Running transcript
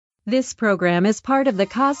This program is part of the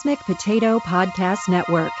Cosmic Potato Podcast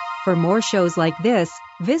Network. For more shows like this,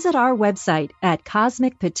 visit our website at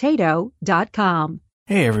cosmicpotato.com.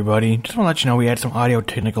 Hey everybody, just want to let you know we had some audio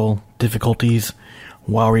technical difficulties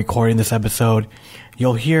while recording this episode.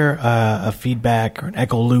 You'll hear a feedback or an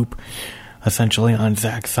echo loop essentially on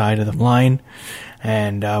Zach's side of the line,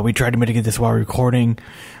 and we tried to mitigate this while recording,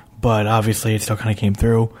 but obviously it still kind of came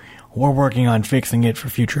through. We're working on fixing it for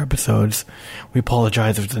future episodes. We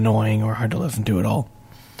apologize if it's annoying or hard to listen to at all.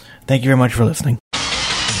 Thank you very much for listening.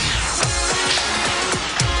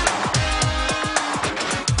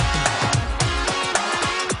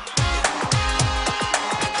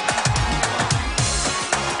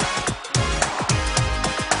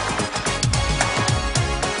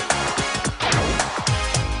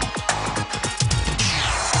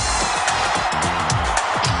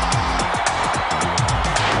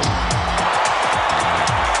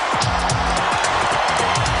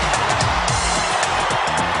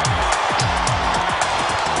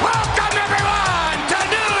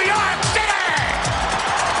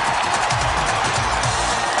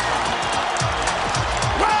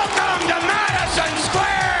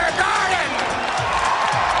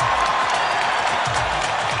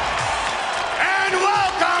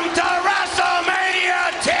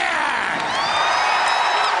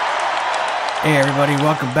 Hey everybody,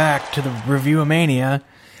 welcome back to the Review-O-Mania.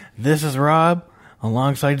 This is Rob,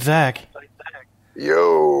 alongside Zach.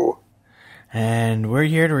 Yo. And we're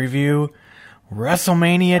here to review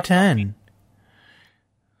WrestleMania 10.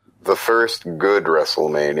 The first good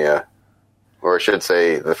WrestleMania. Or I should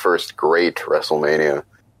say, the first great WrestleMania.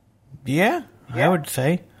 Yeah, I would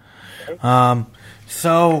say.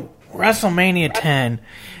 So, WrestleMania 10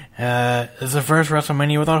 is the first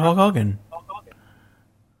WrestleMania without Hulk Hogan.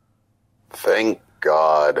 Thank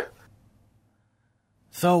God.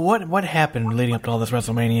 So what happened leading up to all this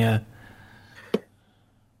WrestleMania?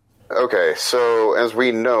 Okay, so as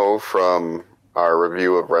we know from our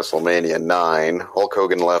review of WrestleMania 9, Hulk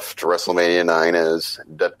Hogan left WrestleMania 9 as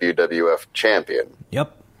WWF champion.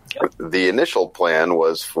 Yep. The initial plan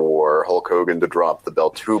was for Hulk Hogan to drop the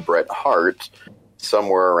belt to Bret Hart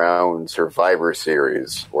somewhere around Survivor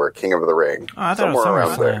Series or King of the Ring. Oh, I thought it was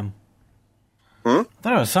SummerSlam. I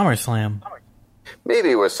thought it was SummerSlam. Maybe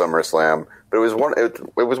it was SummerSlam, but it was one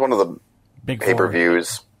of the Big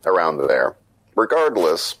pay-per-views around there.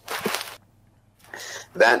 Regardless,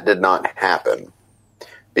 that did not happen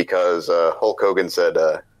because Hulk Hogan said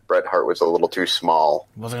Bret Hart was a little too small.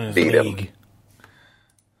 Wasn't his beat league. him.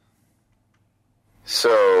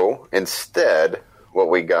 So instead, what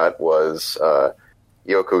we got was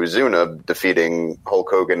Yokozuna defeating Hulk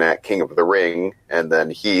Hogan at King of the Ring, and then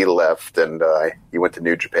he left and he went to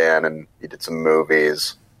New Japan and he did some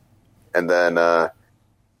movies, and then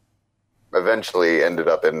eventually ended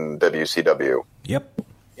up in WCW. Yep.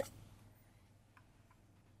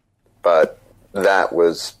 But that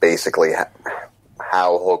was basically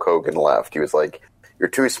how Hulk Hogan left. He was like, "You're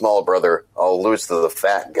too small, brother. I'll lose to the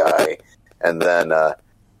fat guy," and then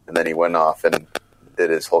he went off and did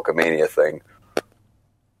his Hulkamania thing.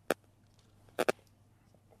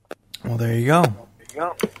 Well, there you go.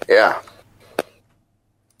 Yeah.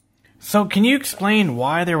 So, can you explain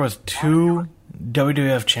why there was 2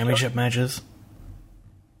 WWF Championship matches?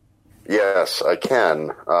 Yes, I can.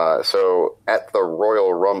 So, at the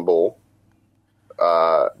Royal Rumble,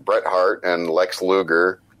 Bret Hart and Lex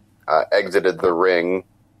Luger exited the ring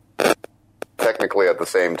technically at the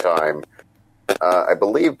same time. I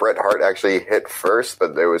believe Bret Hart actually hit first,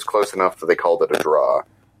 but it was close enough that they called it a draw.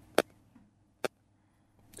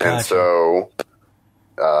 Gotcha. And so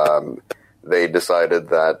they decided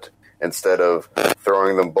that instead of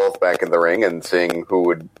throwing them both back in the ring and seeing who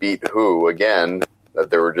would beat who again, that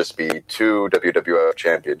there would just be 2 WWF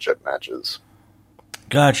Championship matches.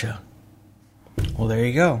 Gotcha. Well, there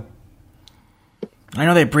you go. I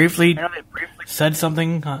know they briefly said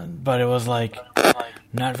something, but it was like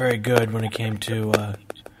not very good when it came to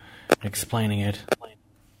explaining it.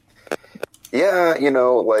 Yeah,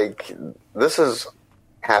 this has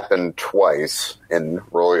happened twice in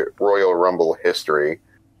Royal Rumble history.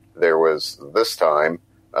 There was this time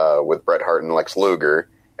with Bret Hart and Lex Luger,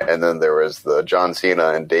 and then there was the John Cena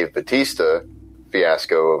and Dave Bautista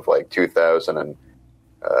fiasco of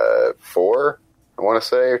 2004, I want to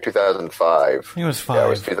say, or 2005. I think it was 5. Yeah, it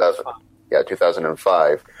was 2000. Yeah,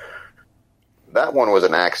 2005. That one was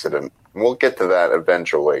an accident. We'll get to that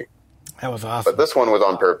eventually. That was awesome. But this one was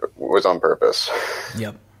on purpose.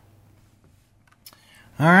 Yep.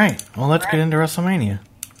 All right. Well, let's get into WrestleMania.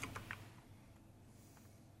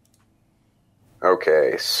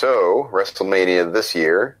 Okay, so WrestleMania this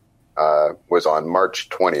year was on March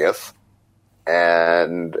 20th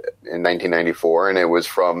and in 1994, and it was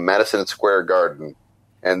from Madison Square Garden.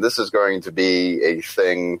 And this is going to be a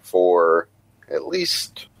thing for at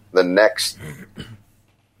least the next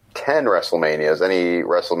 10 WrestleManias. Any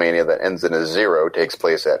WrestleMania that ends in a 0 takes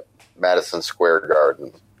place at Madison Square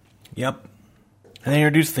Garden. Yep. And they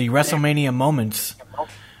introduced the WrestleMania Moments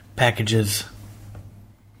packages.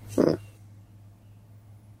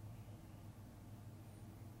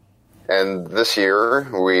 And this year,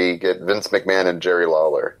 we get Vince McMahon and Jerry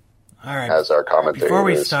Lawler as our commentators. Before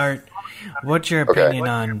we start, what's your opinion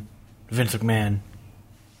on Vince McMahon?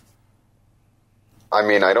 I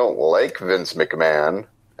mean, I don't like Vince McMahon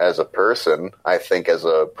as a person. I think as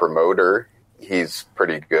a promoter, he's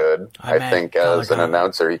pretty good. I think as an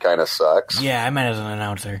announcer, he kind of sucks. Yeah, I meant as an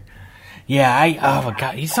announcer. Yeah, oh my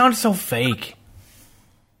God, he sounds so fake.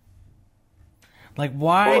 Like,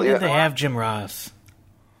 why did they have Jim Ross?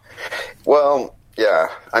 Well, yeah,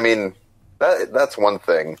 I mean, that's one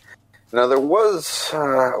thing. Now, there was,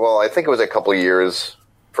 I think it was a couple years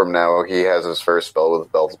from now, he has his first spell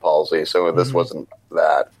with Bell's palsy, so this wasn't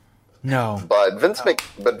that. No. But Vince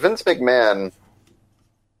McMahon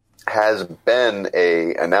has been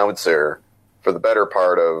a announcer for the better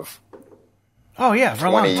part of for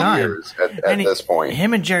a long time. Years at this point.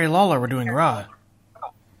 Him and Jerry Lawler were doing Raw.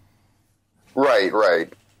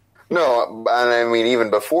 Right. No, and I mean, even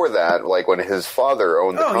before that, like when his father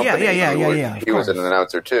owned the company, he was an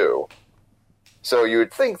announcer too. So you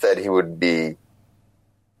would think that he would be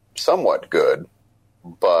somewhat good,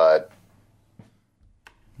 but...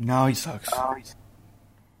 No, he sucks.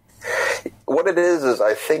 What it is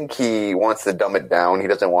I think he wants to dumb it down. He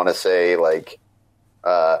doesn't want to say, like,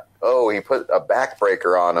 he put a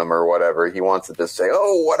backbreaker on him or whatever. He wants to just say,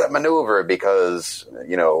 oh, what a maneuver, because,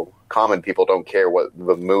 common people don't care what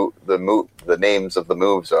the names of the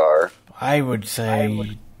moves are. I would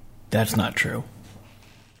say that's not true.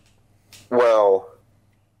 Well...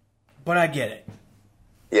 But I get it.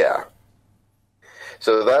 Yeah.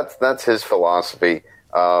 So that's his philosophy.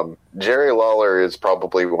 Jerry Lawler is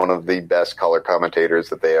probably one of the best color commentators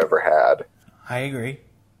that they ever had. I agree.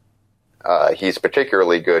 He's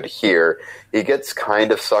particularly good here. He gets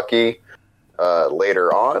kind of sucky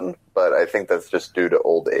later on, but I think that's just due to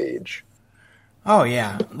old age. Oh,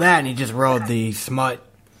 yeah. That, and he just rode the smut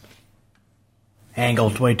angle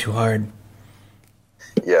way too hard.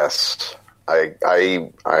 Yes. I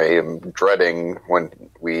am dreading when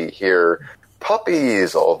we hear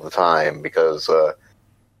puppies all the time, because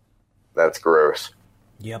that's gross.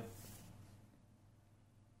 Yep.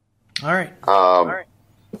 All right.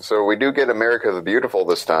 So we do get America the Beautiful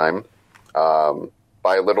this time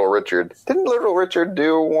by Little Richard. Didn't Little Richard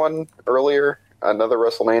do one earlier? Another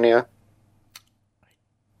WrestleMania? I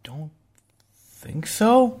don't think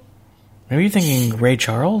so. Maybe you're thinking Ray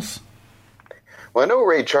Charles? Well, I know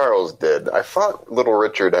Ray Charles did. I thought Little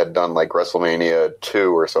Richard had done like WrestleMania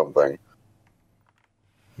 2 or something.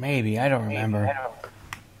 Maybe. I don't remember.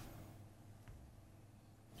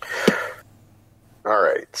 All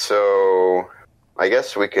right. So I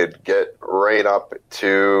guess we could get right up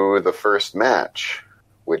to the first match,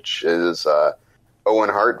 which is Owen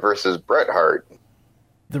Hart versus Bret Hart.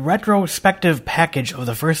 The retrospective package of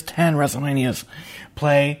the first 10 WrestleManias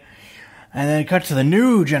play, and then it cuts to the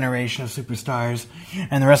new generation of superstars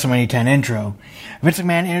and the WrestleMania 10 intro. Vince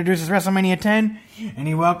McMahon introduces WrestleMania 10, and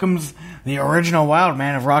he welcomes the original wild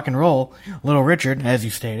man of rock and roll, Little Richard, as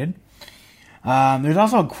you stated. There's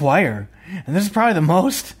also a choir, and this is probably the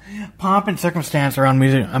most pomp and circumstance around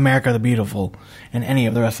America the Beautiful in any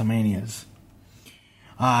of the WrestleManias.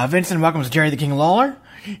 Vincent welcomes Jerry the King Lawler.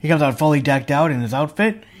 He comes out fully decked out in his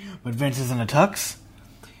outfit, but Vince is in a tux.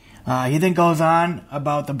 He then goes on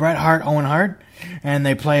about the Bret Hart, Owen Hart, and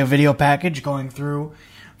they play a video package going through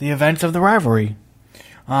the events of the rivalry.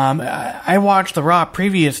 I watched the Raw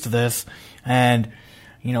previous to this, and,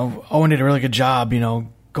 Owen did a really good job,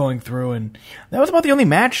 going through, and that was about the only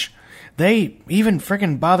match they even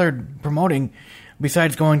freaking bothered promoting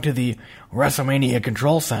besides going to the WrestleMania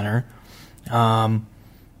Control Center.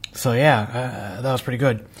 So yeah, that was pretty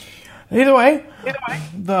good. Either way,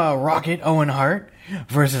 the Rocket Owen Hart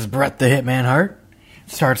versus Bret the Hitman Hart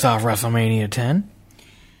starts off WrestleMania 10.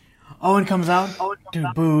 Owen comes out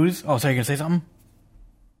to boos. Oh, sorry, you gonna say something?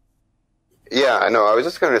 Yeah, I know. I was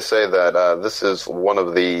just going to say that this is one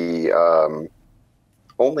of the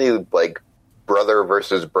only brother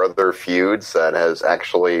versus brother feuds that has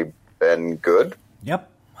actually been good. Yep,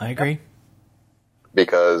 I agree.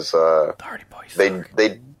 Because the Hardy Boys.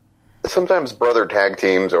 They sometimes brother tag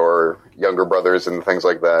teams or younger brothers and things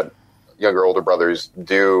like that, younger, older brothers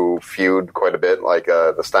do feud quite a bit. Like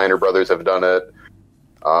the Steiner brothers have done it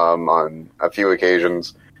on a few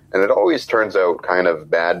occasions, and it always turns out kind of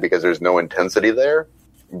bad because there's no intensity there.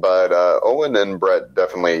 But Owen and Brett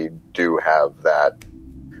definitely do have that,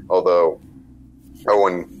 although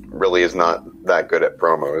Owen really is not that good at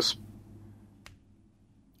promos.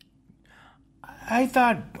 I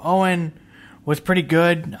thought Owen was pretty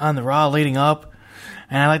good on the Raw leading up,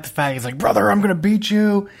 and I like the fact he's like, brother, I'm gonna beat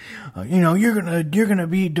you. You're gonna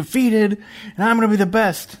be defeated, and I'm gonna be the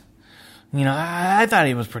best. I thought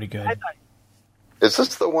he was pretty good. Is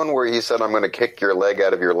this the one where he said, I'm gonna kick your leg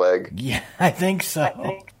out of your leg? Yeah, I think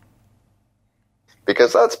so.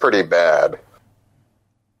 Because that's pretty bad.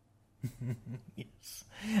 Yes.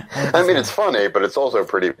 I mean, it's funny, but it's also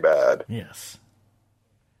pretty bad. Yes.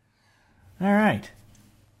 All right.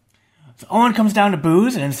 So Owen comes down to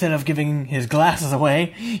Booze, and instead of giving his glasses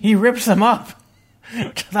away, he rips them up.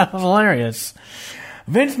 Which I thought was hilarious.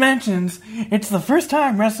 Vince mentions it's the first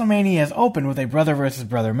time WrestleMania has opened with a brother versus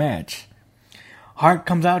brother match. Hart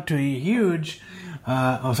comes out to a huge...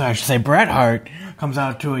 Bret Hart comes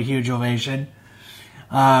out to a huge ovation.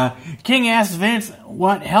 King asks Vince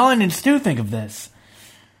what Helen and Stu think of this.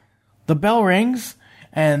 The bell rings,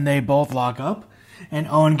 and they both lock up, and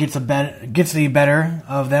Owen gets the better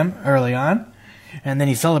of them early on, and then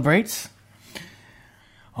he celebrates.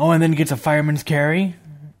 Owen then gets a fireman's carry,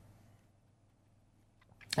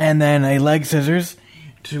 and then a leg scissors,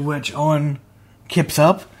 to which Owen kips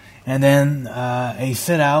up, and then a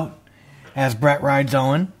sit-out as Bret rides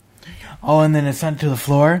Owen. Owen then is sent to the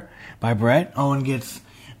floor by Bret. Owen gets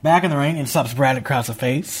back in the ring and slaps Bret across the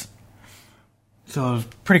face. So it was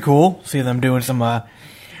pretty cool. See them doing some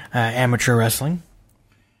amateur wrestling.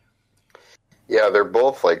 Yeah, they're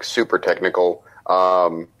both like super technical.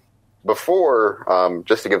 Before,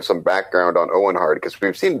 just to give some background on Owen Hart, because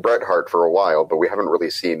we've seen Bret Hart for a while, but we haven't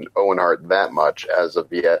really seen Owen Hart that much as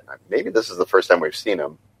of yet. Maybe this is the first time we've seen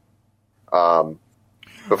him.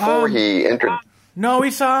 Before he entered... No,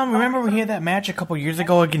 we saw him. Remember we had that match a couple years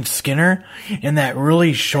ago against Skinner in that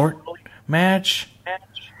really short match?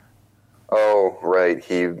 Oh, right.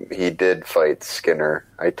 He did fight Skinner.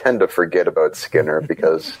 I tend to forget about Skinner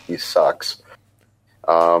because he sucks.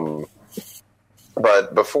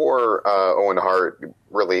 But before Owen Hart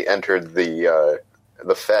really entered the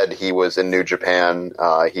Fed, he was in New Japan.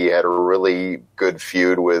 He had a really good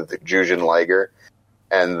feud with Jushin Liger.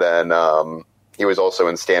 And then he was also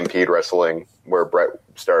in Stampede Wrestling, where Bret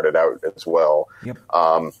started out as well. Yep.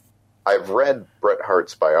 I've read Bret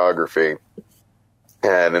Hart's biography,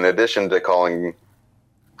 and in addition to calling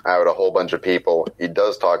out a whole bunch of people, he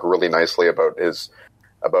does talk really nicely about his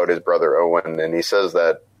brother Owen, and he says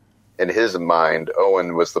that in his mind,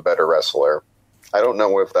 Owen was the better wrestler. I don't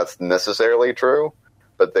know if that's necessarily true,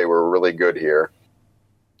 but they were really good here.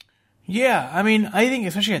 Yeah, I mean, I think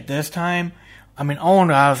especially at this time, I mean, Owen,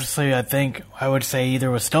 obviously, I would say either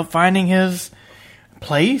was still finding his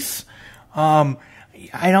place.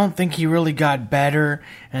 I don't think he really got better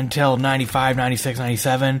until 95, 96,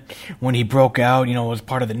 97, when he broke out, was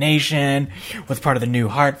part of the Nation, was part of the New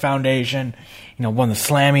Hart Foundation, won the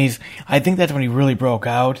Slammies. I think that's when he really broke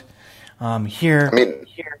out. I mean,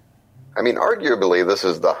 arguably, this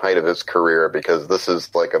is the height of his career because this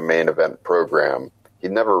is like a main event program. He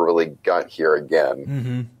never really got here again.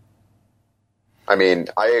 Mm-hmm. I mean,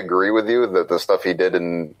 I agree with you that the stuff he did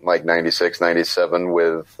in like 96, 97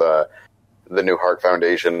 with the New Hart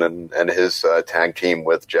Foundation and his tag team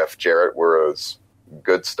with Jeff Jarrett was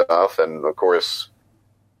good stuff. And of course,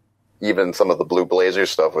 even some of the Blue Blazers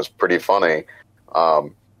stuff was pretty funny.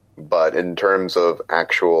 But in terms of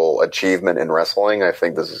actual achievement in wrestling, I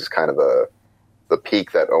think this is kind of the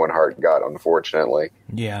peak that Owen Hart got, unfortunately.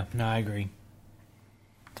 Yeah, no, I agree.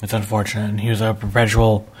 It's unfortunate. He was a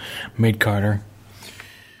perpetual mid-carder.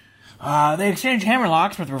 They exchange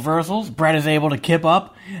hammerlocks with reversals. Bret is able to kip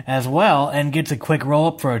up as well and gets a quick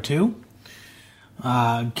roll-up for a 2.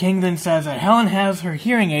 King then says that Helen has her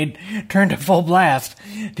hearing aid turned to full blast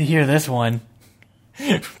to hear this one.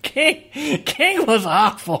 King was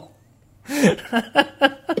awful.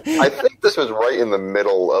 I think this was right in the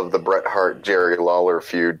middle of the Bret Hart-Jerry Lawler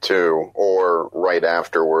feud, too, or right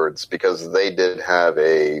afterwards, because they did have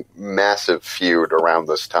a massive feud around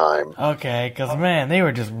this time. Okay, because, man, they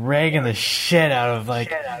were just ragging the shit out of,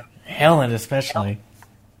 Helen especially.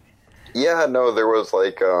 Yeah, no, there was,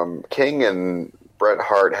 King and Bret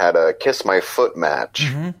Hart had a Kiss My Foot match.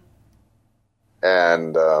 Mm-hmm.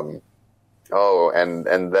 And,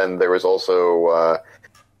 and then there was also...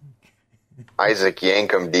 Isaac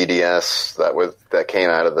Yankem DDS that came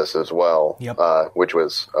out of this as well, yep. Which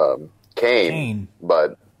was Kane.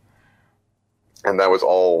 But And that was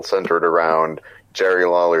all centered around Jerry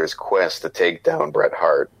Lawler's quest to take down Bret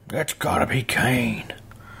Hart. That's gotta be Kane.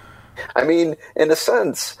 I mean, in a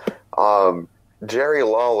sense, Jerry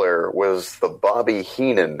Lawler was the Bobby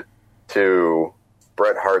Heenan to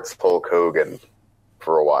Bret Hart's Hulk Hogan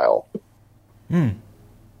for a while.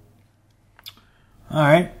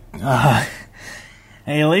 Alright.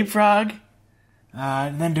 A leapfrog,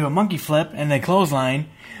 then do a monkey flip, and a clothesline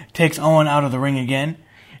takes Owen out of the ring again,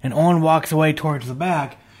 and Owen walks away towards the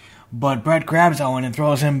back, but Bret grabs Owen and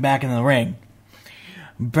throws him back in the ring.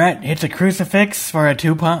 Bret hits a crucifix for a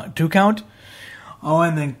two count.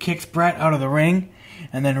 Owen then kicks Bret out of the ring,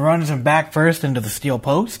 and then runs him back first into the steel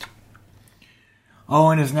post.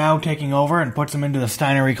 Owen is now taking over and puts him into the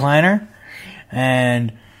Steiner recliner,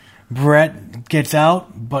 and Bret gets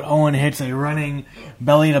out, but Owen hits a running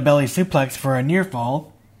belly-to-belly suplex for a near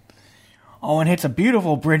fall. Owen hits a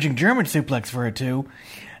beautiful bridging German suplex for a 2,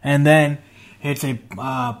 and then hits a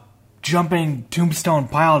jumping tombstone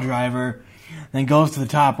pile driver, then goes to the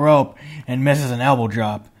top rope and misses an elbow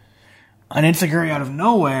drop. An enziguri out of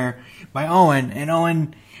nowhere by Owen, and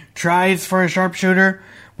Owen tries for a sharpshooter,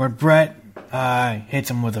 but Bret hits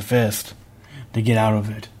him with a fist to get out of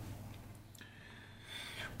it.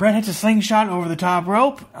 Bret hits a slingshot over the top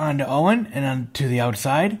rope onto Owen and onto the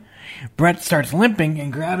outside. Bret starts limping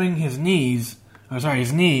and grabbing his knee,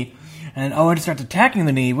 and Owen starts attacking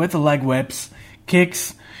the knee with the leg whips,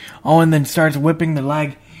 kicks. Owen then starts whipping the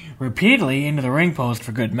leg repeatedly into the ring post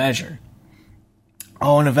for good measure.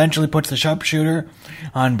 Owen eventually puts the sharpshooter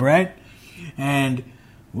on Bret and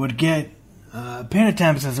would get pin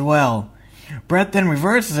attempts as well. Bret then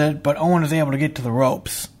reverses it, but Owen is able to get to the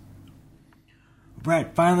ropes.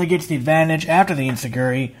 Bret finally gets the advantage after the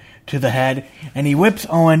enziguri to the head, and he whips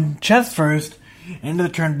Owen chest first into the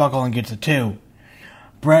turnbuckle and gets a 2.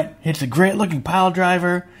 Bret hits a great-looking pile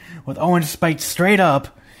driver with Owen spiked straight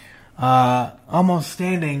up, almost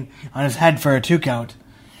standing on his head for a 2 count.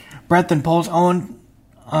 Bret then puts Owen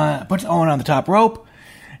on the top rope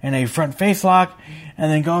in a front face lock,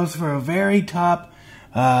 and then goes for a very top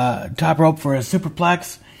rope for a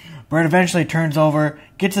superplex. Bret eventually turns over,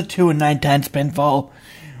 gets a 2 9/10 pinfall.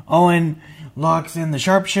 Owen locks in the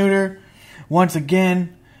sharpshooter once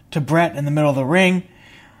again to Bret in the middle of the ring.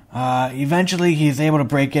 Eventually, he's able to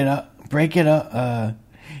break it up.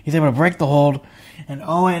 He's able to break the hold, and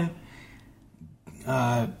Owen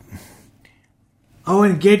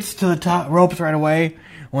gets to the top ropes right away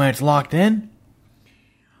when it's locked in.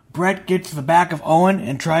 Bret gets to the back of Owen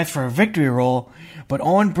and tries for a victory roll, but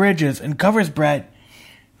Owen bridges and covers Bret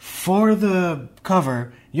for the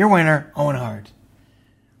cover. Your winner, Owen Hart.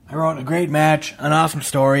 I wrote a great match, an awesome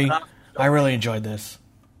story. I really enjoyed this.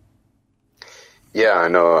 Yeah, I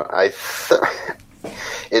know.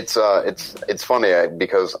 It's funny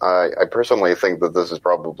because I personally think that this is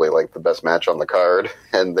probably like the best match on the card,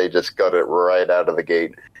 and they just got it right out of the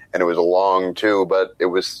gate. And it was long too, but it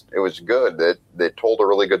was good. It told a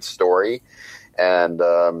really good story, and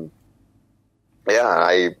I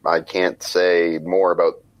can't say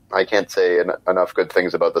enough good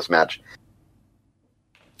things about this match.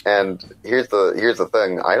 And here's the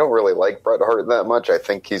thing: I don't really like Bret Hart that much. I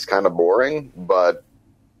think he's kind of boring, but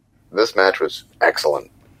this match was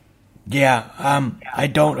excellent. Yeah, I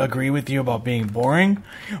don't agree with you about being boring,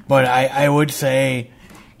 but I would say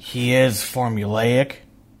he is formulaic.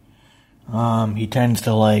 He tends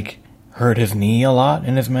to hurt his knee a lot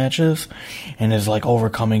in his matches, and is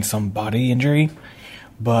overcoming some body injury.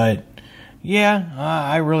 But yeah,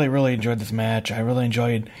 I really, really enjoyed this match. I really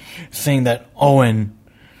enjoyed seeing that Owen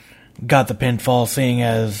got the pinfall, seeing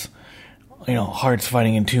as, Hart's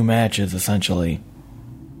fighting in 2 matches, essentially,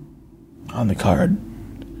 on the card.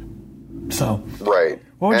 So. Right.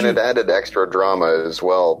 And it added extra drama as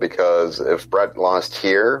well, because if Bret lost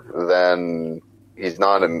here, then he's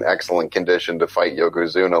not in excellent condition to fight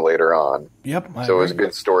Yokozuna later on. Yep. So it was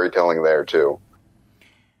good storytelling there, too.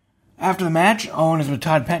 After the match, Owen is with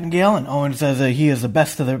Todd Pettengill, and Owen says that he is the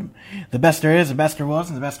best the best there is, the best there was,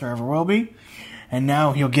 and the best there ever will be. And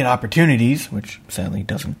now he'll get opportunities, which sadly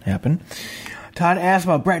doesn't happen. Todd asks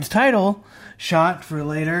about Bret's title shot for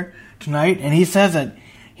later tonight, and he says that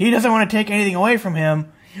he doesn't want to take anything away from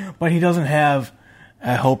him, but he doesn't have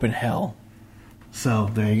a hope in hell. So,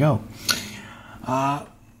 there you go.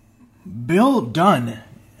 Bill Dunn.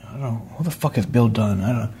 I don't know. Who the fuck is Bill Dunn? I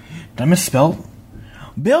don't know. Did I misspell?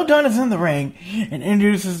 Bill Dunn is in the ring and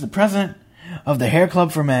introduces the president of the Hair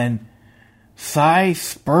Club for Men, Cy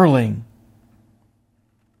Sperling.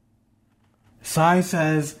 Cy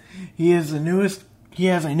says he has a newest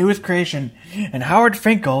creation, and Howard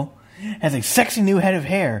Finkel has a sexy new head of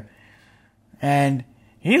hair, and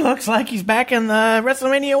He looks like he's back in the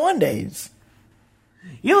WrestleMania 1 days.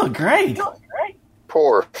 You look great.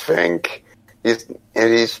 Poor Fink. This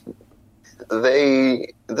is one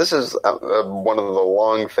of the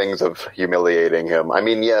long things of humiliating him. I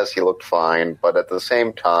mean, yes, he looked fine, but at the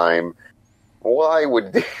same time, why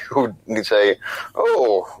would you say,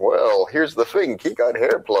 oh, well, here's the Fink, he got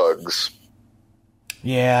hair plugs?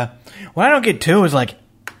 Yeah. What I don't get, too, is, like,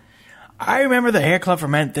 I remember the Hair Club for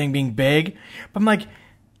Men thing being big, but I'm like,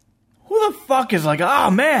 who the fuck is like,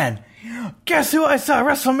 oh, man, guess who I saw at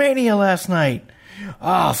WrestleMania last night?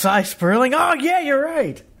 Oh, Cy Sperling? Oh, yeah, you're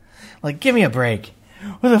right. Like, give me a break.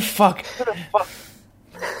 Who the fuck?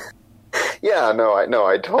 Yeah,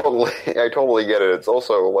 I totally get it. It's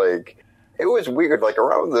also, like, it was weird, like,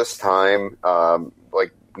 around this time,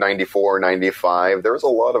 like, 94, 95, there was a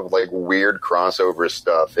lot of, like, weird crossover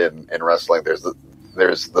stuff in wrestling.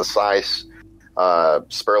 There's the Cy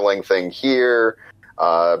Sperling thing here.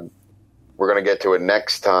 We're going to get to it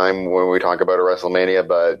next time when we talk about a WrestleMania,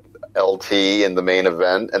 but LT in the main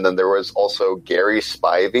event. And then there was also Gary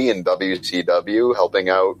Spivey in WCW helping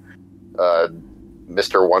out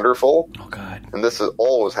Mr. Wonderful. Oh, God. And this is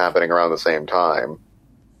all was happening around the same time.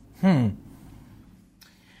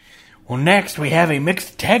 Well, next we have a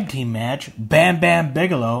mixed tag team match. Bam Bam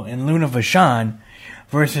Bigelow and Luna Vachon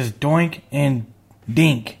versus Doink and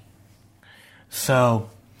Dink. So,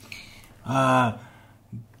 Doink...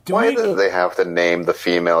 Why do they have to name the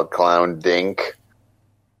female clown Dink?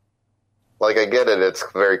 Like, I get it, it's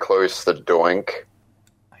very close to Doink.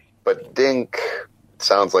 But Dink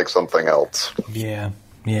sounds like something else. Yeah.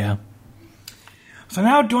 So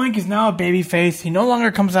now Doink is now a babyface. He no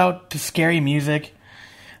longer comes out to scary music.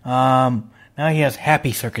 Now he has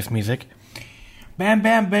happy circus music. Bam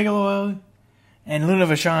Bam Bigelow and Luna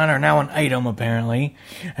Vachon are now an item, apparently.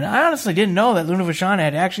 And I honestly didn't know that Luna Vachon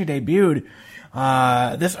had actually debuted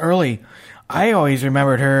this early. I always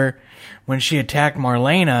remembered her when she attacked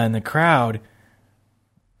Marlena in the crowd.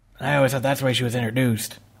 I always thought that's the way she was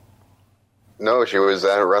introduced. No, she was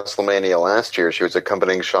at WrestleMania last year. She was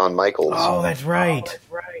accompanying Shawn Michaels. Oh, that's right.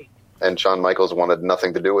 And Shawn Michaels wanted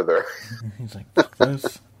nothing to do with her. He's like, fuck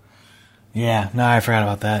this. Yeah, no, I forgot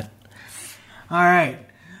about that. Alright.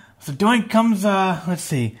 So Doink comes, let's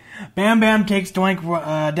see. Bam Bam takes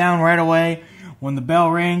Doink down right away when the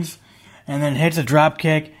bell rings, and then hits a drop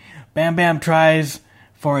kick. Bam Bam tries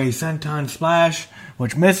for a senton splash,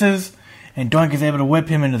 which misses, and Doink is able to whip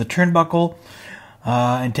him into the turnbuckle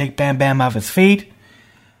and take Bam Bam off his feet.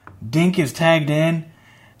 Dink is tagged in.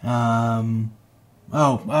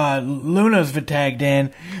 Luna's tagged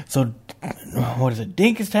in. So, what is it?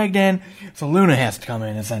 Dink is tagged in, so Luna has to come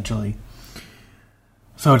in, essentially.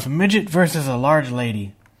 So it's a midget versus a large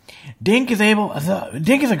lady. Dink is a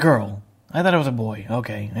girl. I thought it was a boy.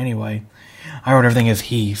 Okay, anyway. I wrote everything as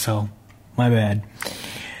he, so my bad.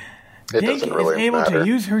 Dink is able to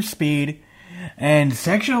use her speed and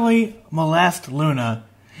sexually molest Luna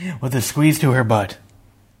with a squeeze to her butt.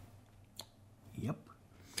 Yep.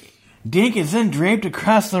 Dink is then draped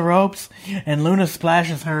across the ropes, and Luna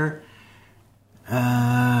splashes her.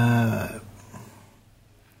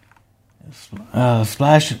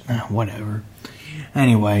 Whatever.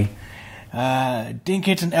 Anyway. Dink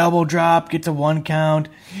hits an elbow drop, gets a 1 count.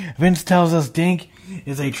 Vince tells us Dink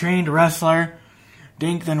is a trained wrestler.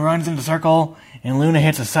 Dink then runs into the circle, and Luna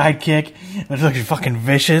hits a sidekick. It looks fucking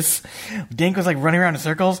vicious. Dink was like running around in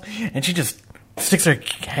circles, and she just sticks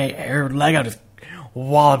her leg out, just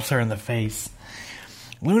wallops her in the face.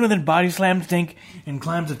 Luna then body slams Dink and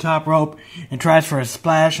climbs the top rope and tries for a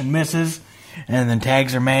splash and misses, and then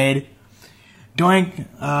tags are made.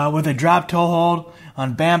 Doink, with a drop toe hold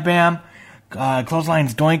on Bam Bam,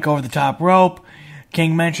 clotheslines Doink over the top rope.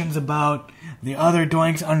 King mentions about the other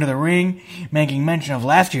Doinks under the ring, making mention of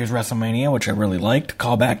last year's WrestleMania, which I really liked to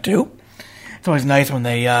call back to. It's always nice when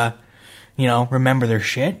they, remember their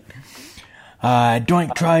shit.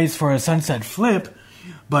 Doink tries for a sunset flip,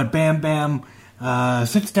 but Bam Bam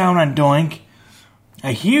sits down on Doink.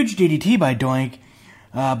 A huge DDT by Doink,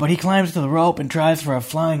 but he climbs to the rope and tries for a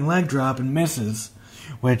flying leg drop and misses,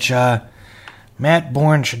 which Matt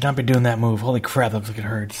Bourne should not be doing that move. Holy crap, that looks like it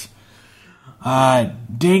hurts.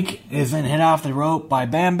 Dink is then hit off the rope by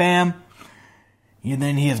Bam Bam. And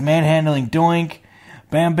then he is manhandling Doink.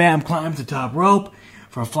 Bam Bam climbs the top rope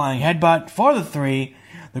for a flying headbutt for the 3.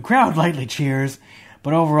 The crowd lightly cheers,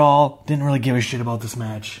 but overall didn't really give a shit about this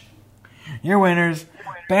match. Your winners,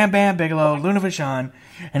 Bam Bam Bigelow, Luna Vachon,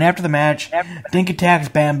 and after the match, Dink attacks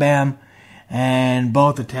Bam Bam, and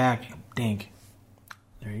both attack Dink.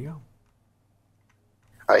 There you go.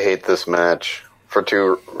 I hate this match for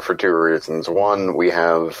two reasons. One, we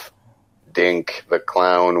have Dink the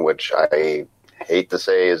Clown, which I hate to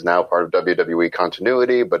say is now part of WWE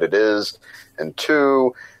continuity, but it is. And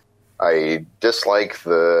 2, I dislike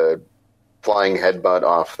the flying headbutt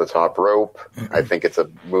off the top rope. I think it's a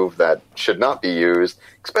move that should not be used,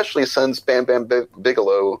 especially since Bam Bam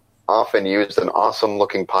Bigelow often used an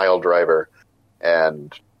awesome-looking pile driver.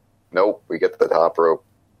 And nope, we get the top rope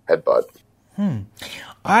headbutt.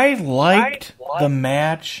 I liked the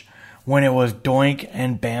match when it was Doink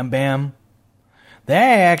and Bam Bam. They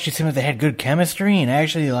actually seemed like they had good chemistry and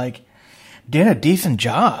actually did a decent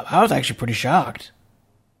job. I was actually pretty shocked.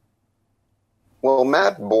 Well,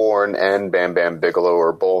 Matt Bourne and Bam Bam Bigelow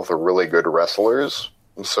are both really good wrestlers,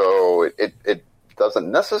 so it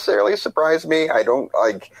doesn't necessarily surprise me. I don't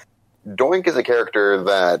like Doink is a character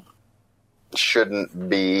that shouldn't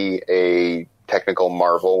be a technical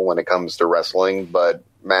marvel when it comes to wrestling, but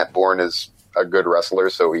Matt Bourne is a good wrestler,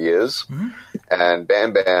 so he is. Mm-hmm. And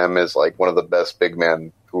Bam Bam is like one of the best big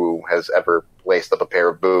men who has ever laced up a pair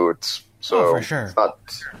of boots. So for sure. It's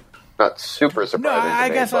not super surprising. No, I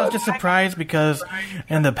guess I was just surprised because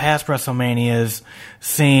in the past WrestleManias,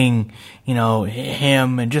 seeing,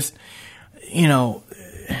 him and just,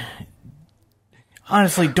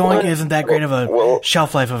 honestly, Doink isn't that great of a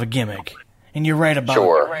shelf life of a gimmick. And you're right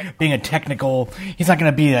about being a technical. He's not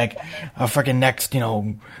going to be like a freaking next,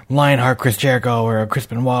 Lionheart, Chris Jericho, or a Chris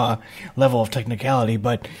Benoit level of technicality.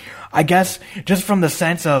 But I guess just from the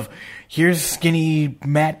sense of here's skinny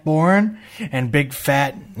Matt Bourne and big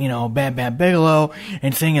fat, Bam Bam Bigelow,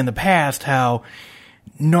 and seeing in the past how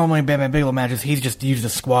normally in Bam Bam Bigelow matches he's just used to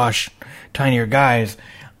squash tinier guys.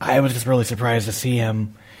 I was just really surprised to see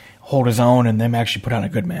him hold his own and them actually put on a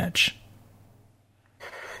good match.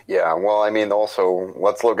 Yeah, well, I mean, also,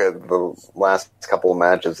 let's look at the last couple of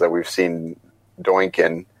matches that we've seen Doink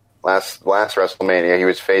in. Last WrestleMania, he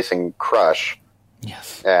was facing Crush.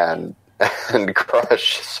 Yes. And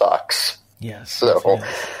Crush sucks. Yes.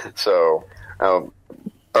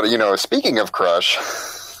 But, speaking of Crush,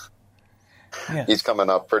 yes. He's coming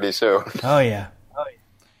up pretty soon. Oh, yeah.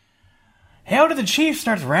 Hail to the Chief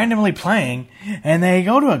starts randomly playing, and they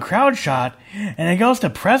go to a crowd shot, and it goes to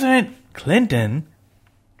President Clinton.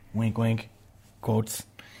 Wink, wink, quotes.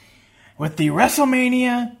 With the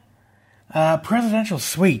WrestleMania presidential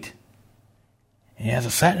suite. He has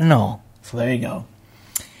a set and all. So there you go.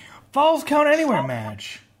 Falls Count Anywhere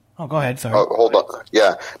match. Oh, go ahead, sorry. Oh, hold on.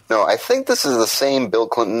 Yeah. No, I think this is the same Bill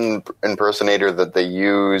Clinton impersonator that they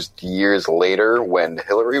used years later when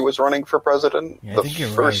Hillary was running for president. Yeah,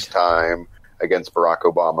 the first time against Barack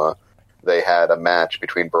Obama. They had a match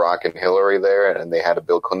between Barack and Hillary there, and they had a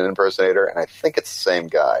Bill Clinton impersonator, and I think it's the same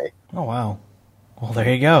guy. Oh, wow. Well,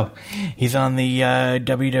 there you go. He's on the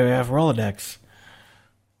WWF Rolodex.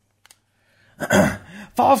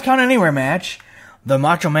 Falls Count Anywhere match. The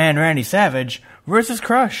Macho Man Randy Savage versus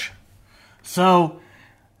Crush. So,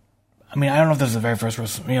 I mean, I don't know if this is the very first,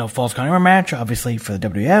 Falls Count Anywhere match, obviously, for the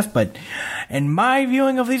WWF, but in my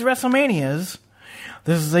viewing of these WrestleManias,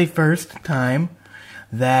 this is the first time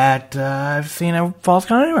that I've seen a Falls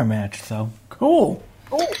Count Anywhere match, so cool.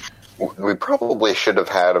 We probably should have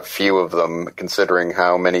had a few of them, considering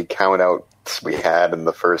how many count-outs we had in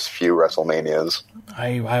the first few WrestleManias.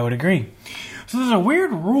 I would agree. So there's a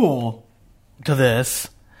weird rule to this.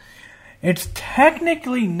 It's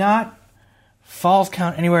technically not Falls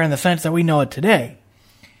Count Anywhere in the sense that we know it today.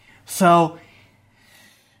 So,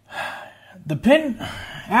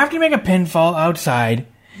 after you make a pinfall outside,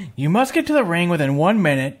 you must get to the ring within 1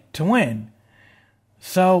 minute to win.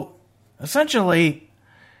 So, essentially,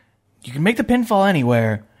 you can make the pinfall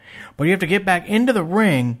anywhere, but you have to get back into the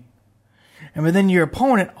ring, and then your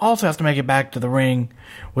opponent also has to make it back to the ring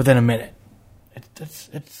within a minute.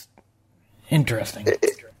 It's interesting.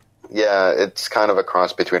 Yeah, it's kind of a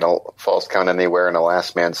cross between a Falls Count Anywhere and a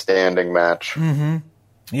Last Man Standing match. Mm-hmm.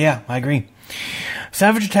 Yeah, I agree.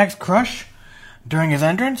 Savage attacks Crush during his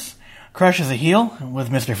entrance. Crush is a heel with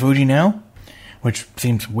Mr. Fuji now, which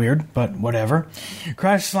seems weird, but whatever.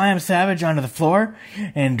 Crush slams Savage onto the floor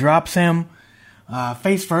and drops him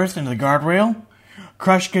face first into the guardrail.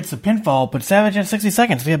 Crush gets the pinfall, but Savage has 60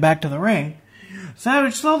 seconds to get back to the ring.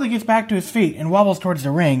 Savage slowly gets back to his feet and wobbles towards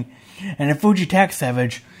the ring, and then Fuji attacks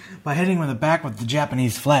Savage by hitting him in the back with the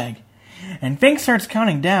Japanese flag. And Fink starts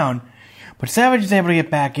counting down, but Savage is able to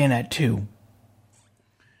get back in at 2.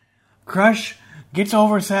 Crush gets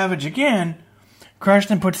over Savage again. Crush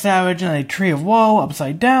then puts Savage in a tree of woe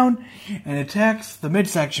upside down and attacks the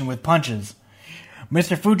midsection with punches.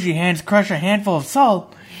 Mr. Fuji hands Crush a handful of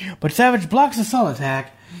salt, but Savage blocks the salt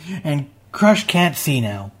attack, and Crush can't see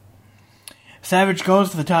now. Savage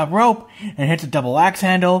goes to the top rope and hits a double axe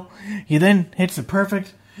handle. He then hits a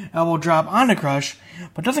perfect elbow drop onto Crush,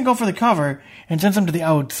 but doesn't go for the cover and sends him to the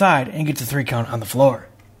outside and gets a 3 count on the floor.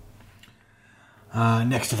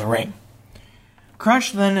 Next to the ring.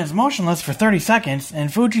 Crush then is motionless for 30 seconds,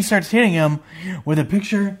 and Fuji starts hitting him with a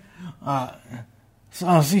picture.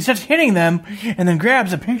 So he starts hitting them, and then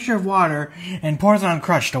grabs a pitcher of water and pours it on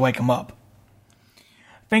Crush to wake him up.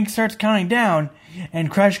 Fink starts counting down,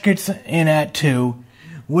 and Crush gets in at 2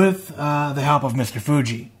 with the help of Mr.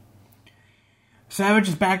 Fuji. Savage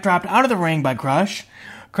is backdropped out of the ring by Crush.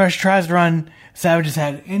 Crush tries to run Savage's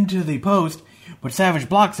head into the post, but Savage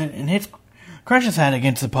blocks it and hits Crush's head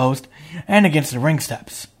against the post and against the ring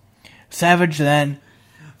steps. Savage then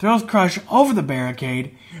throws Crush over the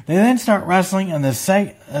barricade. They then start wrestling in a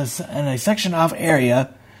section-off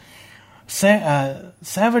area.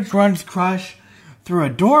 Savage runs Crush through a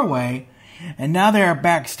doorway, and now they are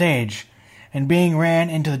backstage and being ran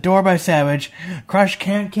into the door by Savage. Crush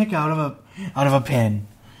can't kick out of a pin.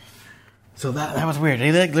 So that was weird.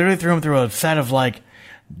 They literally threw him through a set of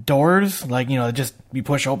doors, just you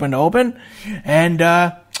push open to open, and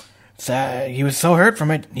he was so hurt from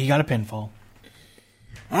it he got a pinfall.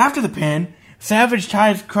 After the pin, Savage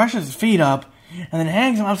ties Crush's feet up and then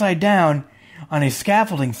hangs him upside down on a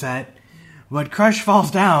scaffolding set, but Crush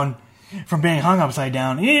falls down from being hung upside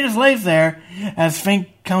down. He just lays there as Fink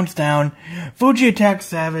counts down. Fuji attacks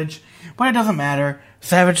Savage, but it doesn't matter.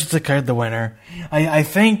 Savage is declared the winner. I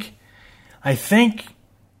think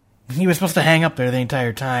he was supposed to hang up there the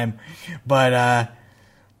entire time, but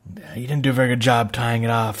he didn't do a very good job tying it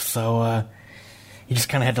off, so he just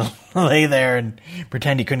kind of had to lay there and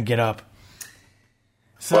pretend he couldn't get up.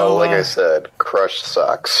 So, well, like I said, Crush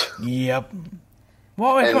sucks. Yep.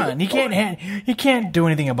 Well, come on, he can't do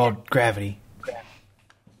anything about gravity.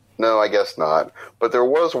 No, I guess not. But there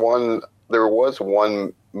was one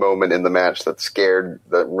moment in the match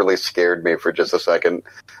that really scared me for just a second.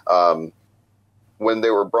 When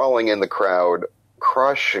they were brawling in the crowd,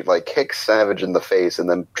 Crush kicks Savage in the face and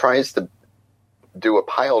then tries to do a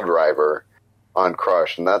pile driver on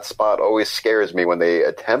Crush, and that spot always scares me when they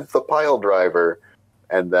attempt the pile driver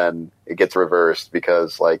and then it gets reversed,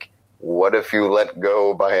 because what if you let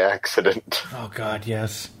go by accident? Oh god,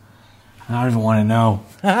 yes. I don't even want to know.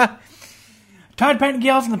 Todd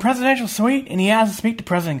Pettingill's in the presidential suite, and he asks to speak to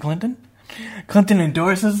President Clinton. Clinton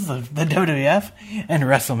endorses the WWF and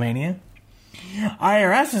WrestleMania.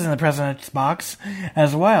 IRS is in the president's box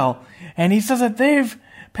as well, and he says that they've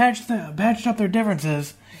patched up their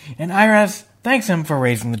differences, and IRS thanks him for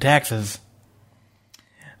raising the taxes.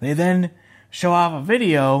 They then show off a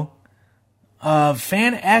video of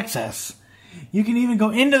fan access. You can even go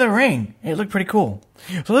into the ring. It looked pretty cool.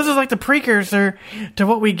 So this is the precursor to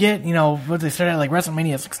what we get, what they started at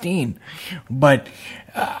WrestleMania 16. But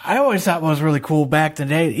I always thought what was really cool back in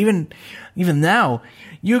the day, even now,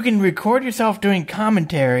 you can record yourself doing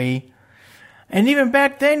commentary, and even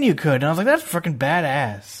back then you could. And I was like, that's freaking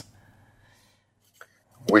badass.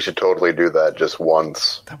 We should totally do that just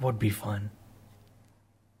once. That would be fun.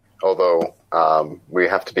 Although, we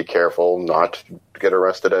have to be careful not to get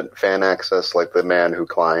arrested at fan access like the man who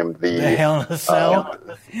climbed the Hell in a Cell?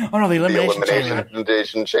 The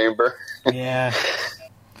elimination chamber. Yeah.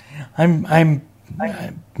 I'm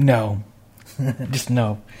no. Just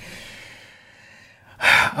no.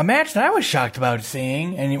 A match that I was shocked about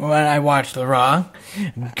seeing, and when I watched the Raw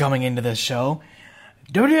coming into this show,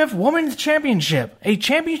 WWF Women's Championship. A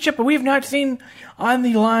championship that we've not seen on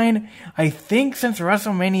the line, I think, since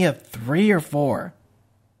WrestleMania 3 or 4.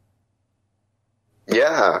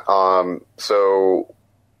 Yeah, so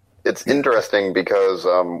it's interesting because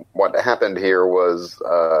what happened here was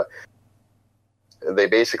they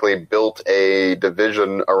basically built a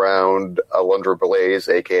division around Alundra Blaze,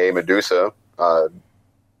 a.k.a. Medusa,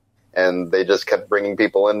 and they just kept bringing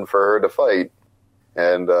people in for her to fight,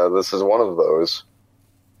 and this is one of those.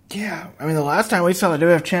 Yeah, I mean, the last time we saw the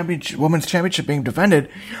WWF Women's Championship being defended,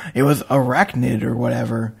 it was Arachnid or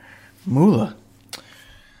whatever, Moolah.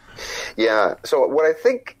 Yeah, so what I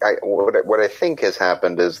think has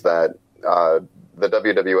happened is that the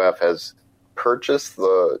WWF has purchased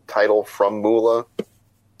the title from Moolah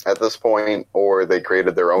at this point, or they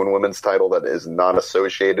created their own women's title that is not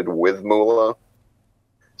associated with Moolah,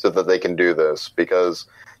 so that they can do this, because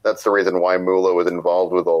that's the reason why Moolah was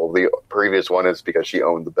involved with all the previous one, is because she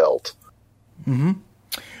owned the belt. Mm-hmm.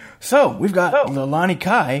 So, we've got Leilani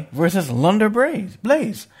Kai versus Alundra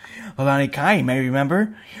Blaze. Leilani Kai, you may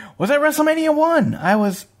remember, was at WrestleMania 1. I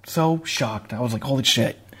was so shocked. I was like, holy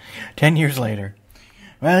shit. 10 years later.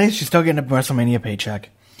 Well, at least she's still getting a WrestleMania paycheck.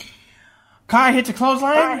 Kai hits a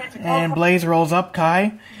clothesline, and Blaze rolls up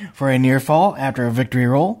Kai for a near fall after a victory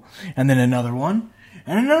roll, and then another one.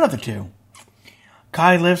 and another 2.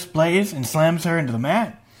 Kai lifts Blaze and slams her into the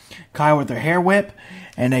mat. Kai with her hair whip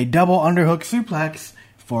and a double underhook suplex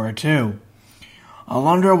for a 2.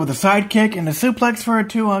 Alundra with a sidekick and a suplex for a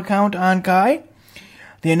 2 count on Kai.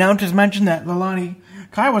 The announcers mentioned that Leilani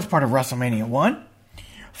Kai was part of WrestleMania 1.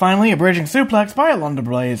 Finally, a bridging suplex by Alundra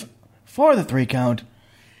Blaze for the 3 count.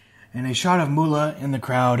 And a shot of Moolah in the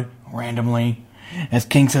crowd randomly as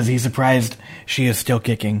King says he's surprised she is still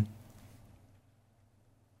kicking.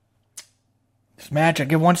 This match, I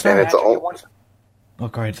give 1 star. And it's Oh,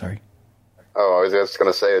 go ahead, sorry. Oh, I was just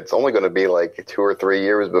going to say, it's only going to be like 2 or 3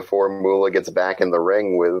 years before Moolah gets back in the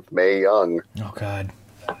ring with Mae Young. Oh, God.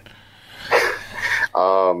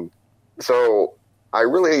 So, I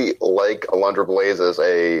really like Alundra Blaze as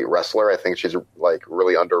a wrestler. I think she's, like,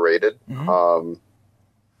 really underrated. Mm-hmm.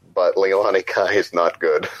 But Leilani Kai is not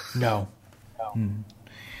good. No.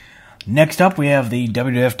 Next up, we have the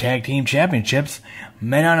WWF Tag Team Championships,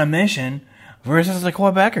 Men on a Mission versus the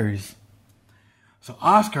Quebecers. So,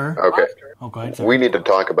 Oscar... Okay. Oh, go ahead, sorry. We need to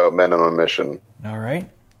talk about Men on a Mission. All right.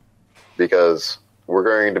 Because we're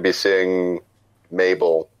going to be seeing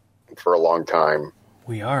Mabel for a long time.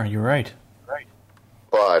 We are, you're right.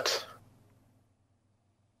 But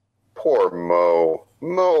poor Mo.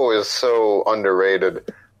 Mo is so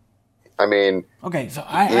underrated. I mean... Okay, so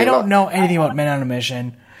I don't know anything about Men on a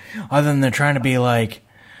Mission other than they're trying to be like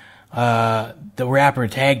the rapper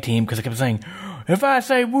tag team because I kept saying, if I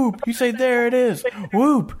say whoop, you say there it is.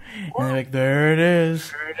 Whoop. And they're like, there it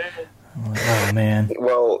is. I'm like, oh, man.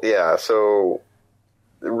 Well, yeah, so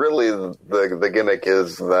really the gimmick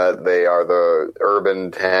is that they are the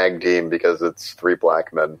urban tag team because it's 3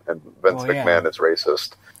 black men and Vince McMahon is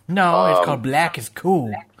racist. No, it's called Black is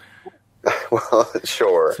Cool. Well,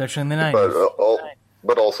 sure. Especially in the 90s.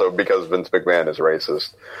 But also because Vince McMahon is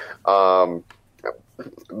racist.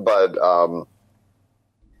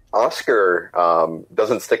 Oscar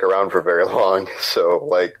doesn't stick around for very long, so,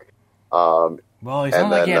 like... well, he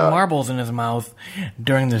sounded like he had marbles in his mouth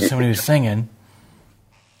during the when he was singing.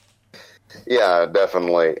 Yeah,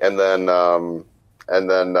 definitely. And then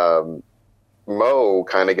Mo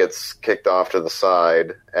kind of gets kicked off to the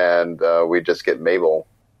side, and we just get Mabel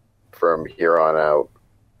from here on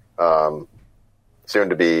out. Soon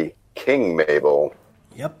to be King Mabel.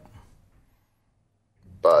 Yep.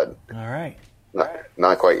 But all right.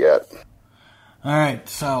 Not quite yet. All right,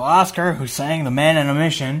 so Oscar, who sang The Man on a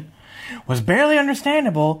Mission, was barely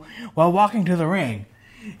understandable while walking to the ring.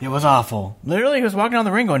 It was awful. Literally, he was walking down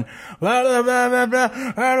the ring going, blah, blah, blah, blah, blah,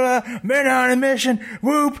 blah, blah, men on a mission,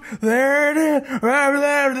 whoop, there it is, blah,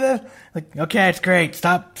 blah, blah. Like, okay, it's great.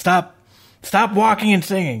 Stop walking and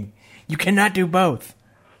singing. You cannot do both.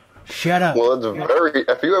 Shut up. Well,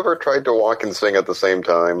 have you ever tried to walk and sing at the same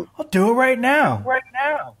time? I'll do it right now.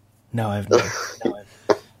 No, I've not.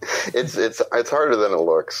 It's harder than it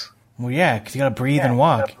looks. Well, yeah, because you gotta breathe and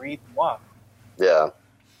walk. Yeah.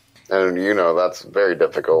 And, that's very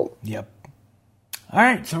difficult. Yep. All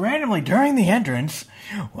right, so randomly during the entrance,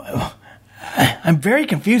 I'm very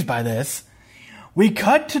confused by this. We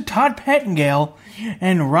cut to Todd Pettengill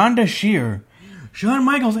and Rhonda Shear. Shawn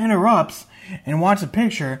Michaels interrupts and wants a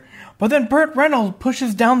picture, but then Burt Reynolds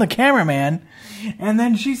pushes down the cameraman, and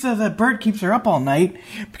then she says that Burt keeps her up all night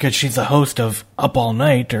because she's the host of Up All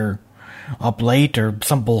Night or Up Late or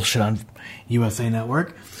some bullshit on USA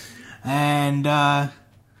Network. And,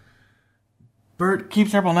 Burt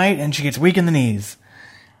keeps her up all night, and she gets weak in the knees.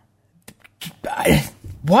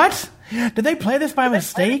 What? Did they play this by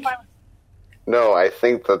mistake? No, I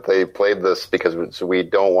think that they played this because we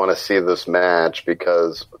don't want to see this match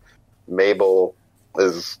because Mabel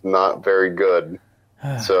is not very good.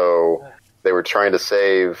 So they were trying to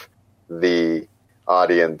save the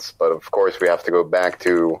audience, but of course we have to go back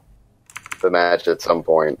to the match at some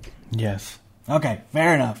point. Yes. Okay,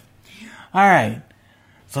 fair enough. All right.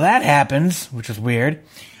 So that happens, which is weird.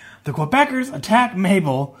 The Quebecers attack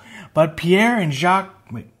Mabel, but Pierre and Jacques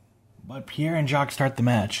start the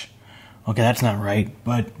match. Okay, that's not right,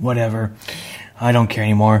 but whatever. I don't care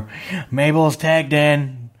anymore. Mabel is tagged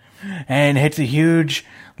in and hits a huge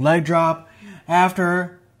leg drop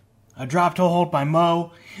after a drop toe hold by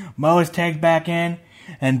Mo. Mo is tagged back in,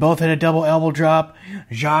 and both hit a double elbow drop.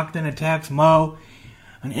 Jacques then attacks Mo.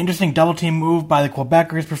 An interesting double team move by the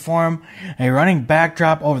Quebecers perform a running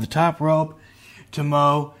backdrop over the top rope to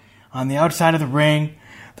Mo on the outside of the ring.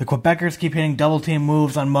 The Quebecers keep hitting double team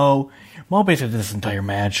moves on Mo. Mo basically did this entire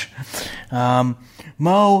match.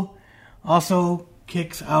 Mo also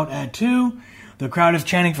kicks out at 2. The crowd is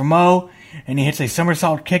chanting for Mo, and he hits a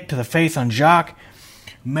somersault kick to the face on Jacques.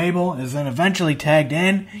 Mabel is then eventually tagged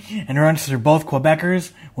in and runs through both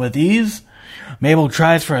Quebecers with ease. Mabel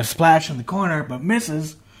tries for a splash in the corner, but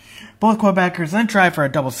misses. Both Quebecers then try for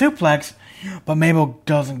a double suplex, but Mabel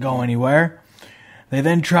doesn't go anywhere. They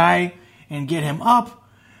then try and get him up,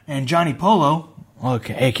 and Johnny Polo,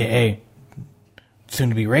 a.k.a.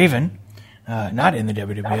 soon-to-be Raven, not in the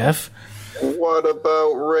WWF. What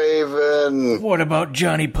about Raven? What about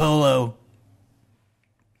Johnny Polo?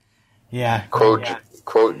 Yeah. Quote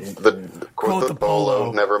the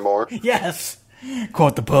Polo, nevermore. Yes.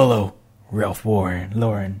 Quote the Polo. Ralph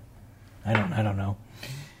Lauren. I don't know.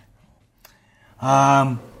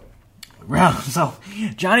 So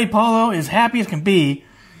Johnny Polo is happy as can be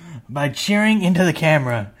by cheering into the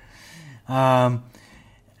camera.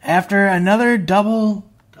 After another double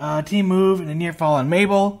team move and a near fall on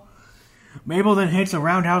Mabel then hits a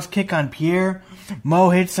roundhouse kick on Pierre. Mo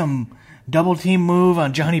hits some double team move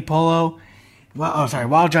on Johnny Polo.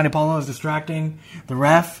 While Johnny Polo is distracting the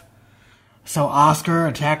ref. So Oscar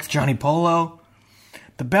attacks Johnny Polo.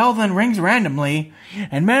 The bell then rings randomly,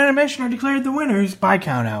 and Man on a Mission are declared the winners by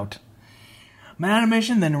countout. Man on a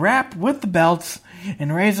Mission then wrap with the belts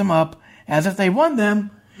and raise them up as if they won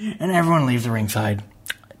them, and everyone leaves the ringside.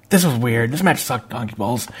 This was weird. This match sucked donkey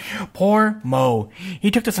balls. Poor Mo.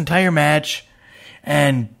 He took this entire match,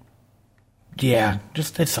 and yeah,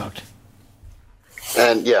 it sucked.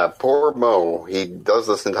 And yeah, poor Mo. He does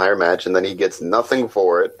this entire match, and then he gets nothing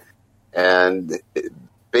for it. And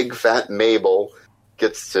big fat Mabel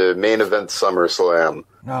gets to main event SummerSlam,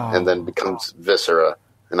 and then becomes Viscera.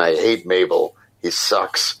 And I hate Mabel. He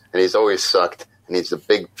sucks, and he's always sucked. And he's a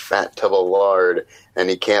big fat tub of lard, and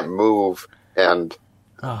he can't move. And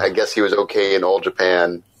I guess he was okay in All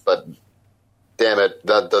Japan, but damn it,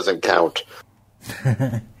 that doesn't count.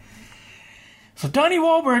 So Donnie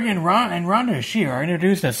Wahlberg and Rhonda Shear are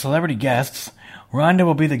introduced as celebrity guests. Rhonda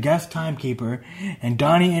will be the guest timekeeper, and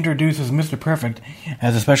Donnie introduces Mr. Perfect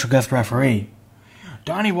as a special guest referee.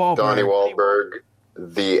 Donnie Wahlberg,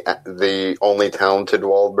 the only talented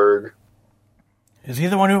Wahlberg. Is he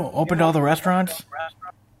the one who opened all the restaurants?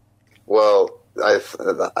 Well, I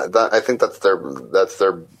think that's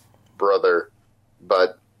their brother,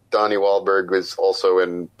 but Donnie Wahlberg was also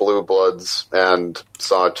in Blue Bloods and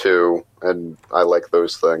Saw 2, and I like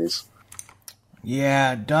those things.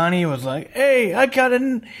 Yeah, Donnie was like, "Hey, I got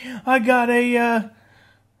a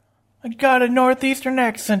northeastern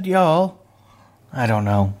accent, y'all." I don't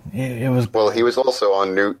know. It was. Well, he was also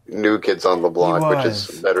on New Kids on the Block, which is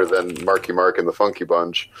better than Marky Mark and the Funky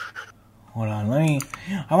Bunch. Hold on,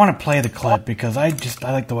 I want to play the clip because I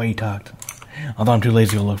like the way he talked. Although I'm too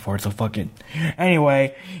lazy to look for it, so fuck it.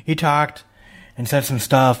 Anyway, he talked and said some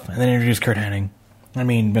stuff, and then introduced Kurt Hennig.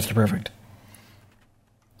 Mr. Perfect.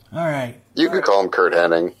 All right. You could call him Kurt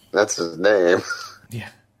Hennig. That's his name. Yeah.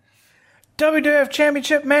 WWF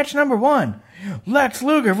Championship match number 1. Lex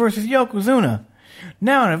Luger versus Yokozuna.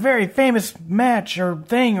 Now in a very famous match or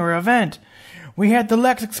thing or event, we had the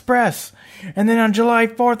Lex Express. And then on July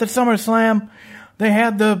 4th at SummerSlam, they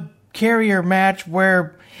had the carrier match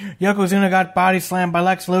where Yokozuna got body slammed by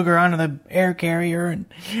Lex Luger onto the air carrier, and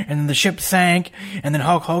then the ship sank, and then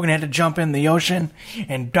Hulk Hogan had to jump in the ocean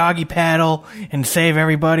and doggy paddle and save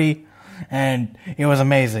everybody, and it was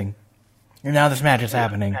amazing. And now this match is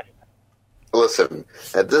happening. Listen,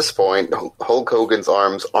 at this point, Hulk Hogan's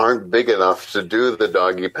arms aren't big enough to do the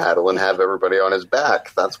doggy paddle and have everybody on his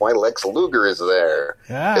back. That's why Lex Luger is there.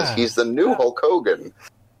 Because he's the new Hulk Hogan.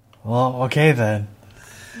 Well, okay then.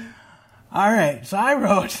 Alright, so I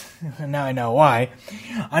wrote, and now I know why,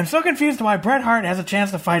 I'm so confused why Bret Hart has a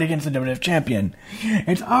chance to fight against the WWF champion.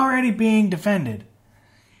 It's already being defended.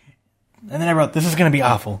 And then I wrote, this is going to be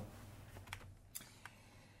awful.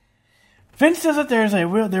 Vince says that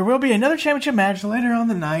there will be another championship match later on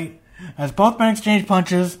the night, as both men exchange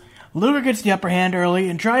punches. Luger gets the upper hand early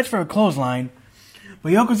and tries for a clothesline,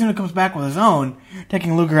 but Yokozuna comes back with his own,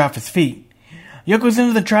 taking Luger off his feet.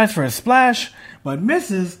 Yokozuna then tries for a splash, but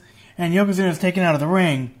misses, and Yokozuna is taken out of the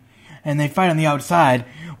ring, and they fight on the outside,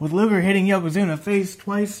 with Luger hitting Yokozuna face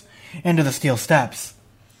twice into the steel steps.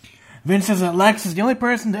 Vince says that Lex is the only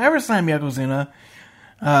person to ever slam Yokozuna,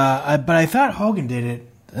 but I thought Hogan did it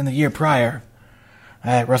in the year prior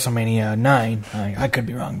at WrestleMania 9. I could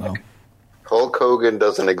be wrong, though. Hulk Hogan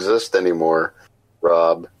doesn't exist anymore,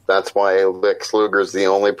 Rob. That's why Lex Luger is the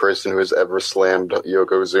only person who has ever slammed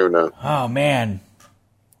Yokozuna. Oh, man.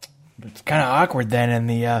 It's kind of awkward then in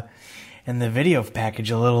the video package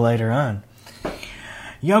a little later on.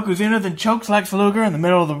 Yokozuna then chokes Lex Luger in the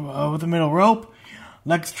middle of with the middle rope.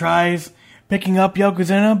 Lex tries picking up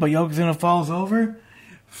Yokozuna, but Yokozuna falls over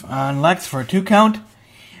on Lex for a 2 count.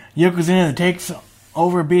 Yokozuna then takes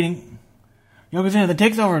over beating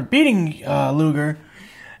Luger,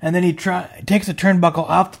 and then he takes a turnbuckle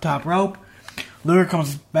off the top rope. Luger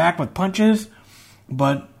comes back with punches,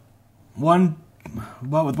 but with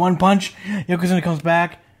one punch, Yokozuna comes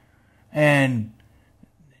back and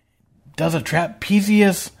does a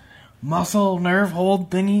trapezius muscle nerve hold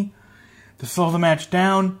thingy to slow the match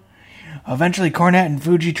down. Eventually, Cornette and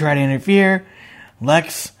Fuji try to interfere.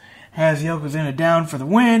 Lex has Yokozuna down for the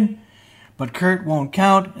win, but Kurt won't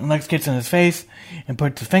count, and Lex gets in his face and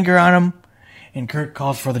puts a finger on him, and Kurt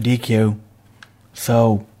calls for the DQ.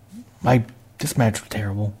 So, this match was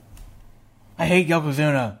terrible. I hate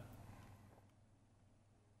Yokozuna.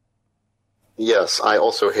 Yes, I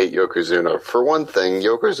also hate Yokozuna. For one thing,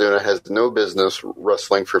 Yokozuna has no business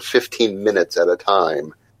wrestling for 15 minutes at a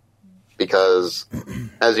time. Because,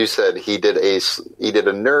 as you said, he did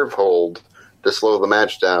a nerve hold to slow the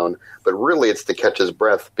match down, but really it's to catch his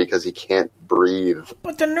breath because he can't breathe.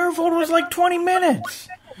 But the nerve hold was like 20 minutes.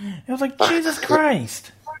 It was like, Jesus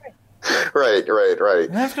Christ. Right.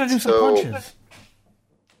 And that's going to do some punches.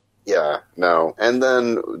 Yeah, no. And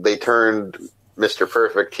then they turned Mr.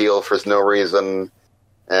 Perfect heel for no reason,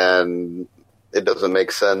 and it doesn't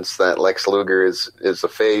make sense that Lex Luger is a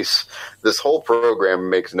face. This whole program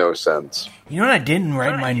makes no sense. You know what I didn't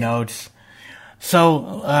write in my notes?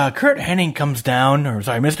 So, Kurt Hennig comes down,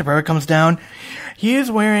 Mr. Perfect comes down. He is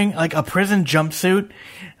wearing, like, a prison jumpsuit,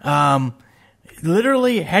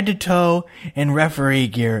 literally head to toe in referee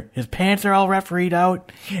gear. His pants are all refereed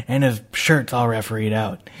out, and his shirt's all refereed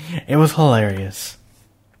out. It was hilarious.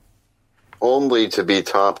 Only to be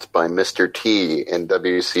topped by Mr. T in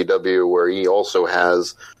WCW, where he also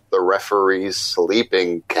has the referee's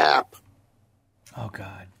sleeping cap. Oh,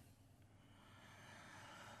 God.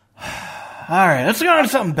 Alright, let's go on to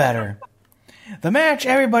something better. The match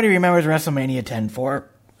everybody remembers WrestleMania 10 for.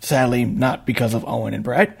 Sadly, not because of Owen and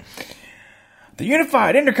Brett. The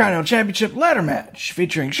Unified Intercontinental Championship ladder match,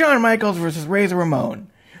 featuring Shawn Michaels versus Razor Ramon.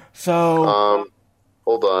 So...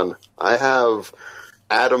 hold on. I have...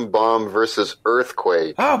 Atom Bomb versus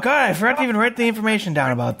Earthquake. Oh God, I forgot to even write the information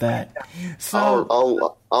down about that. So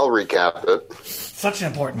I'll recap it. Such an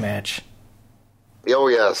important match. Oh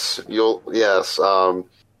yes,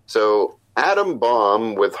 so Atom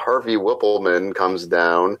Bomb with Harvey Whippleman comes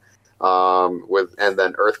down and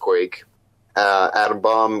then Earthquake. Atom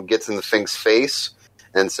Bomb gets in the Fink's face,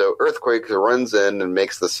 and so Earthquake runs in and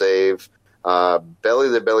makes the save. Belly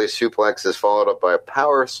to belly suplex is followed up by a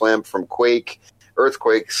power slam from Quake.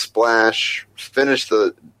 Earthquake splash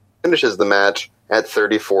finishes the match at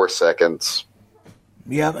 34 seconds.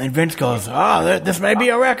 Yep, and Vince goes, this may be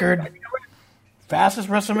a record. Fastest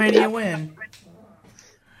WrestleMania win.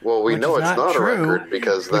 Well, we know it's not a record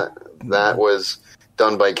because that was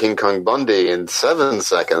done by King Kong Bundy in 7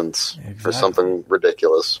 seconds or something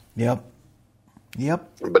ridiculous. Yep.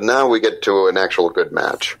 But now we get to an actual good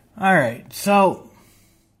match. All right, so...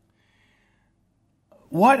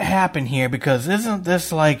 what happened here? Because isn't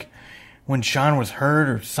this like when Shawn was hurt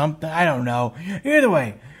or something? I don't know. Either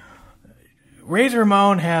way, Razor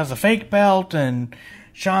Ramon has a fake belt and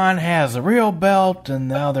Shawn has a real belt, and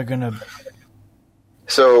now they're gonna...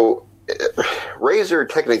 So, Razor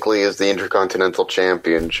technically is the Intercontinental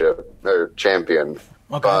champion. Okay.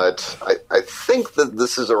 But I think that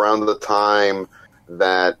this is around the time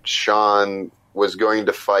that Shawn was going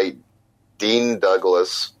to fight Dean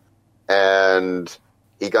Douglas, and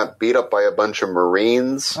he got beat up by a bunch of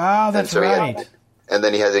Marines. Oh, that's right. And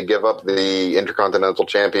then he had to give up the Intercontinental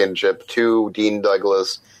Championship to Dean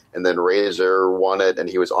Douglas, and then Razor won it, and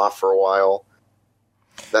he was off for a while.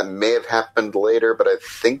 That may have happened later, but I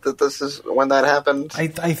think that this is when that happened. I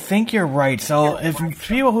think you're right. So, if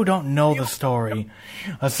people who don't know the story,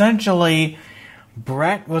 essentially,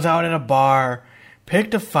 Brett was out at a bar,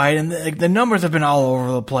 picked a fight, and the numbers have been all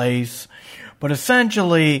over the place, but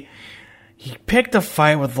essentially... he picked a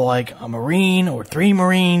fight with, like, a Marine or 3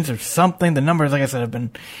 Marines or something. The numbers, like I said, have been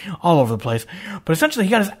all over the place. But essentially, he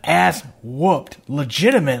got his ass whooped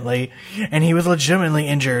legitimately, and he was legitimately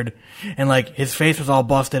injured. And, like, his face was all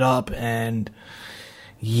busted up, and...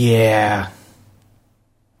 yeah.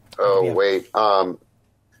 Wait.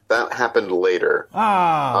 That happened later.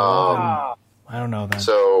 I don't know that.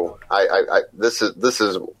 So, this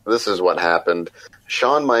is what happened.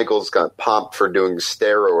 Shawn Michaels got popped for doing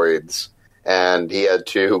steroids, and he had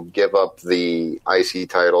to give up the IC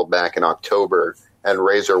title back in October, and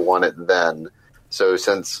Razor won it then. So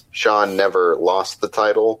since Shawn never lost the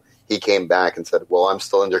title, he came back and said, well, I'm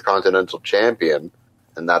still Intercontinental Champion,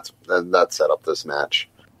 and that set up this match.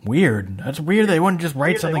 Weird. That's weird they wouldn't just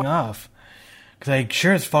write something off. Because they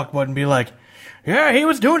sure as fuck wouldn't be like, yeah, he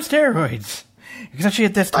was doing steroids. Especially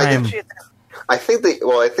at this time. I think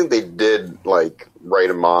they did like write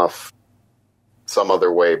him off some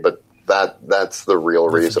other way, but that's the real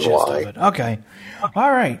reason why. Okay.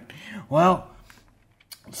 All right. Well,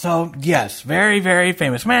 so yes, very, very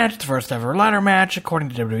famous match. It's the first ever ladder match, according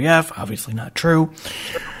to WWF. Obviously not true.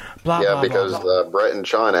 Blah, yeah, blah, because blah, blah. Brett and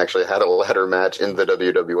Shawn actually had a ladder match in the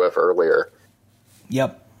WWF earlier.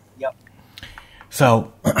 Yep.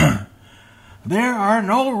 So, there are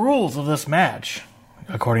no rules of this match,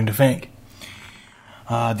 according to Fink.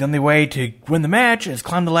 The only way to win the match is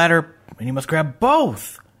climb the ladder, and you must grab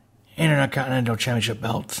both Intercontinental Championship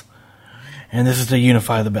belts. And this is to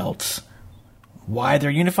unify the belts. Why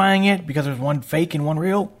they're unifying it? Because there's one fake and one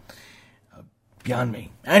real? Beyond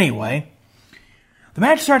me. Anyway, the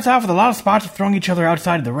match starts off with a lot of spots of throwing each other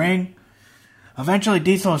outside of the ring. Eventually,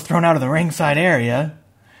 Diesel is thrown out of the ringside area,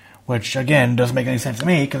 which, again, doesn't make any sense to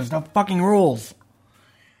me, because there's no fucking rules.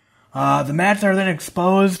 The mats are then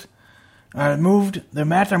The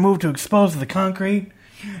mats are moved to expose the concrete,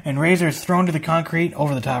 and Razor is thrown to the concrete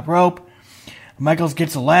over the top rope. Michaels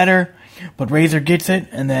gets a ladder, but Razor gets it,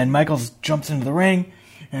 and then Michaels jumps into the ring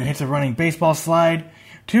and hits a running baseball slide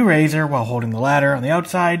to Razor while holding the ladder on the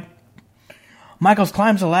outside. Michaels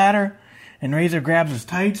climbs the ladder, and Razor grabs his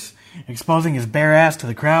tights, exposing his bare ass to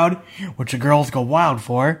the crowd, which the girls go wild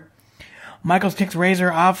for. Michaels kicks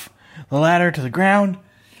Razor off the ladder to the ground,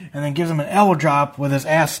 and then gives him an elbow drop with his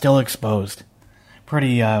ass still exposed.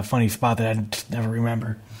 Pretty funny spot that I never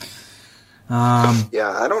remember.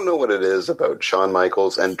 Yeah, I don't know what it is about Shawn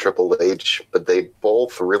Michaels and Triple H, but they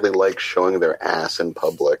both really like showing their ass in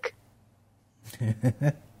public.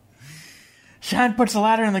 Shawn puts the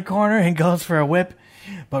ladder in the corner and goes for a whip,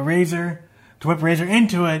 to whip Razor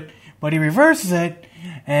into it, but he reverses it,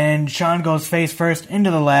 and Shawn goes face first into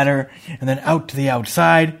the ladder and then out to the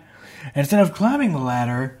outside. Instead of climbing the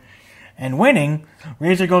ladder and winning,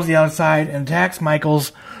 Razor goes to the outside and attacks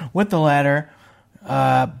Michaels with the ladder,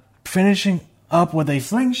 finishing up with a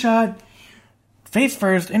slingshot face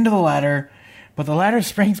first into the ladder, but the ladder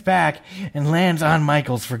springs back and lands on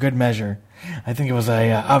Michaels for good measure. I think it was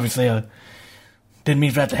didn't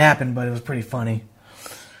mean for that to happen, but it was pretty funny.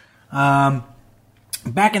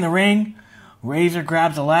 Back in the ring, Razor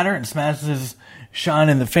grabs a ladder and smashes Shawn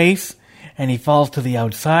in the face, and he falls to the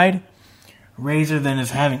outside. Razor then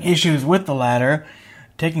is having issues with the ladder,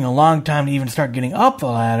 taking a long time to even start getting up the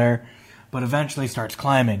ladder, but eventually starts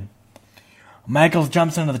climbing. Michaels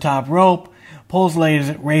jumps into the top rope, pulls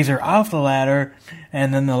Razor off the ladder,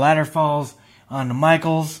 and then the ladder falls onto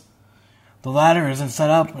Michaels. The ladder isn't set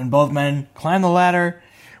up, and both men climb the ladder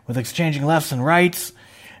with exchanging lefts and rights,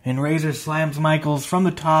 and Razor slams Michaels from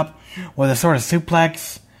the top with a sort of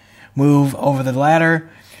suplex move over the ladder,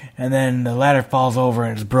 and then the ladder falls over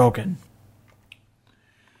and is broken.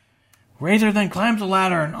 Razor then climbs the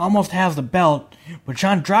ladder and almost has the belt, but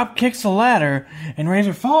Shawn drop kicks the ladder, and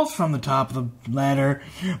Razor falls from the top of the ladder,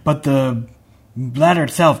 but the ladder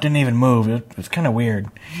itself didn't even move. It's kind of weird.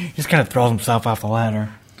 He just kind of throws himself off the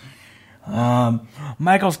ladder.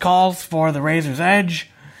 Michaels calls for the Razor's Edge,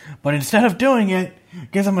 but instead of doing it,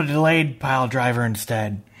 gives him a delayed pile driver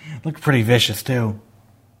instead. Looked pretty vicious, too.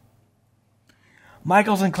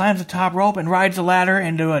 Michaels then climbs the top rope and rides the ladder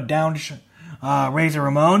into a downed Razor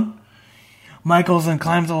Ramon. Michaels then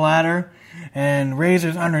climbs the ladder, and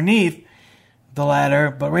Razor's underneath the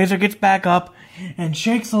ladder, but Razor gets back up and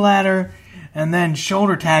shakes the ladder and then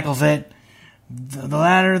shoulder tackles it. The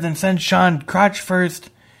ladder then sends Shawn crotch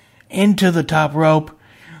first into the top rope,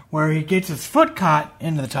 where he gets his foot caught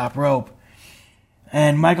into the top rope,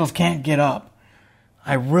 and Michaels can't get up.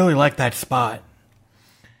 I really like that spot.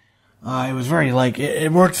 It was very,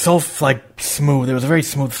 it worked so, smooth. It was a very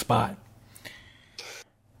smooth spot.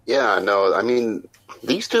 Yeah, no, I mean,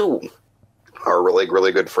 these two are really,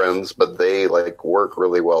 really good friends, but they, work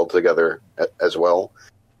really well together as well.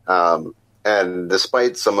 And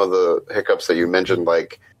despite some of the hiccups that you mentioned,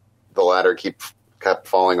 the ladder kept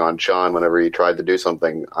falling on Shawn whenever he tried to do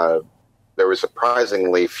something, there were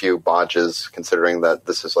surprisingly few botches, considering that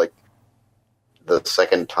this is, the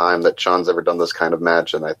second time that Shawn's ever done this kind of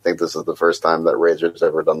match, and I think this is the first time that Razor's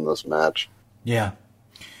ever done this match. Yeah.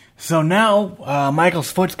 So now,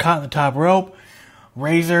 Michael's foot's caught in the top rope.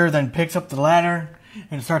 Razor then picks up the ladder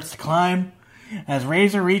and starts to climb. As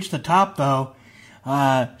Razor reaches the top, though,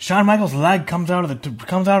 Shawn Michaels' leg comes out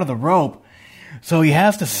of the rope, so he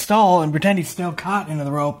has to stall and pretend he's still caught into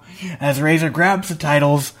the rope as Razor grabs the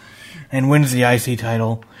titles and wins the IC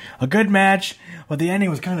title. A good match, but the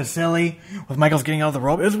ending was kind of silly with Michaels getting out of the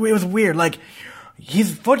rope. It was weird.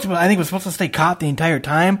 His foot, I think, was supposed to stay caught the entire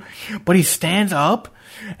time, but he stands up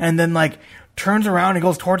and then, turns around and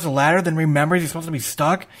goes towards the ladder, then remembers he's supposed to be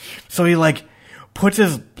stuck. So he, puts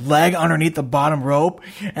his leg underneath the bottom rope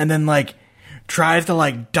and then, like, tries to,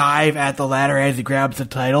 like, dive at the ladder as he grabs the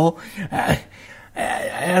title. I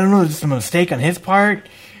don't know if it's a mistake on his part,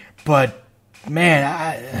 but,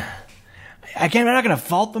 man, I'm not going to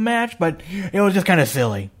fault the match, but it was just kind of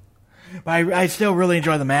silly. But I still really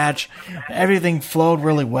enjoyed the match. Everything flowed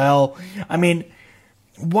really well. I mean,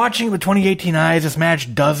 watching it with 2018 eyes, this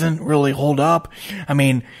match doesn't really hold up. I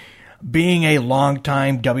mean, being a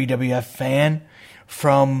longtime WWF fan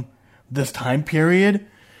from this time period,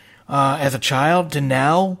 as a child to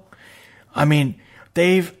now, I mean,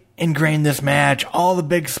 they've ingrained this match, all the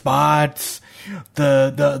big spots,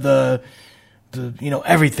 the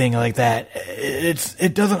everything like that.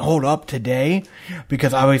 It doesn't hold up today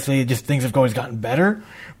because obviously just things have always gotten better,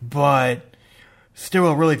 but still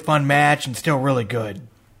a really fun match and still really good.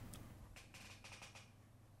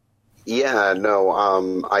 Yeah,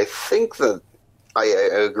 no, I think that I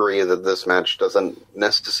agree that this match doesn't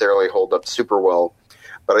necessarily hold up super well,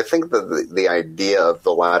 but I think that the idea of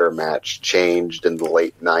the ladder match changed in the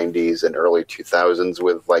late 90s and early 2000s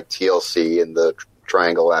with like TLC and the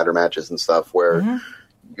triangle ladder matches and stuff where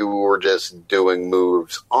you were just doing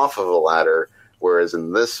moves off of a ladder, whereas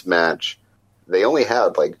in this match they only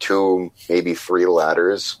had like 2, maybe 3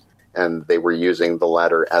 ladders, and they were using the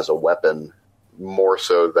ladder as a weapon more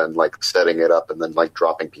so than like setting it up and then like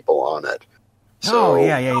dropping people on it. So, no,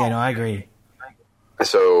 I agree.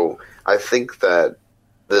 So I think that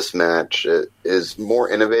this match is more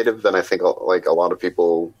innovative than I think like a lot of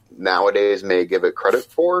people nowadays may give it credit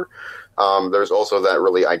for. There's also that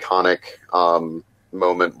really iconic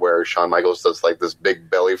moment where Shawn Michaels does like this big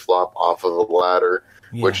belly flop off of the ladder,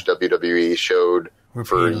 which WWE showed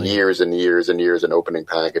repeatedly for years and years and years in opening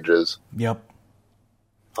packages. Yep.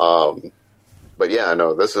 But yeah,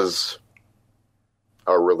 no, this is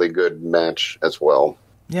a really good match as well.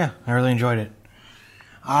 Yeah, I really enjoyed it.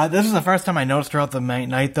 This is the first time I noticed throughout the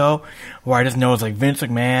night, though, where I just noticed, like, Vince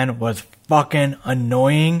McMahon was fucking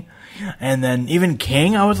annoying. And then even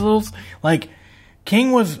King, I was a little, like,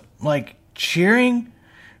 King was, like, cheering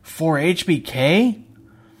for HBK.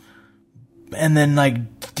 And then,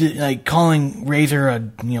 like calling Razor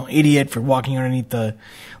a, idiot for walking underneath the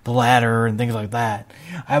ladder and things like that.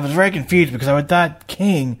 I was very confused because I would thought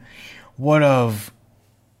King would have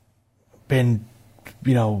been,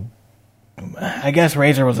 I guess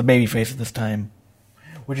Razor was a babyface at this time,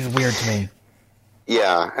 which is weird to me.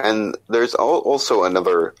 Yeah, and there's also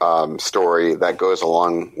another story that goes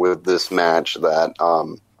along with this match that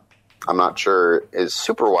I'm not sure is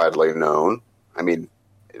super widely known. I mean,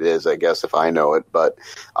 it is, I guess, if I know it, but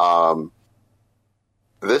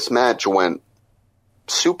this match went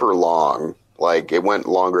super long. Like, it went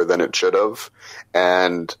longer than it should have,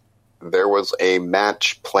 and there was a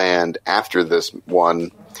match planned after this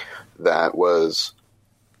one that was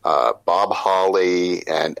Bob Holly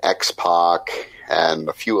and X-Pac and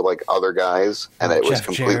a few like other guys, and it was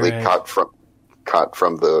completely cut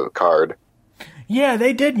from the card. Yeah,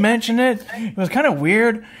 they did mention it. It was kind of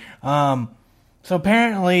weird. So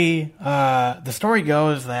apparently, the story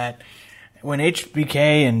goes that when HBK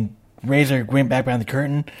and Razor went back behind the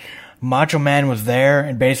curtain, Macho Man was there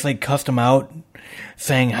and basically cussed him out,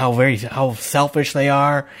 saying how selfish they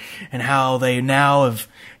are and how they now have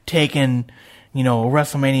taken, a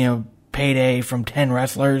WrestleMania payday from 10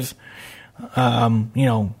 wrestlers, and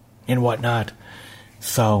whatnot.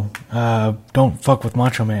 So, don't fuck with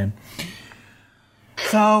Macho Man.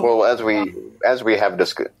 So, well, as we have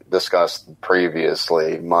discussed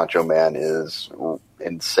previously, Macho Man is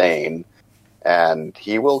insane, and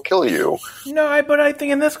he will kill you. No, but I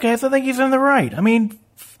think in this case, I think he's in the right. I mean,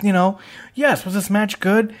 yes, was this match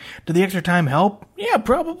good? Did the extra time help? Yeah,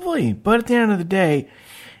 probably. But at the end of the day,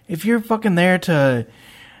 if you're fucking there to,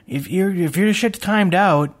 if your shit's timed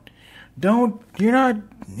out, don't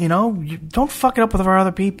fuck it up with our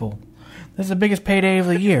other people. This is the biggest payday of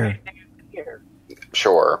the year.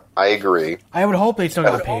 Sure, I agree. I would hope they still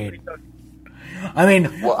got paid. I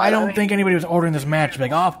mean, I don't think anybody was ordering this match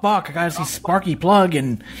like, oh fuck, I gotta see Sparky Plug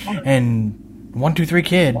and 1, 2, 3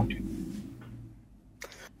 Kid.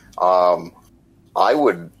 I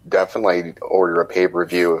would definitely order a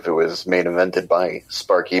pay-per-view if it was main evented by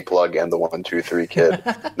Sparky Plug and the 1, 2, 3 Kid.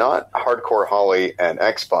 Not Hardcore Holly and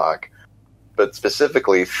X-Pac, but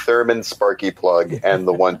specifically Thurman, Sparky Plug, and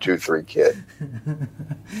the 1, 2, 3 Kid.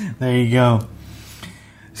 There you go.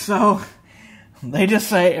 So, they just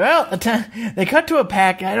say, well, they cut to a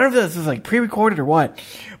pack. I don't know if this is like pre-recorded or what,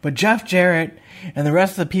 but Jeff Jarrett and the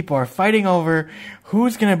rest of the people are fighting over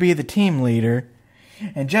who's going to be the team leader.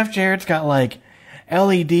 And Jeff Jarrett's got like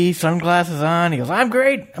LED sunglasses on. He goes, I'm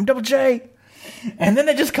great. I'm Double J. And then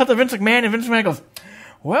they just cut to Vince McMahon, and Vince McMahon goes,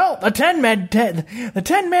 well, the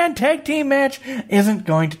 10-man tag team match isn't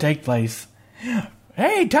going to take place.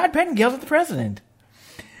 Hey, Todd Pettingill's the president.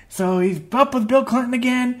 So he's up with Bill Clinton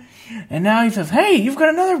again, and now he says, hey, you've got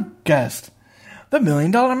another guest, the $1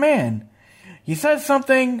 Million Man. He says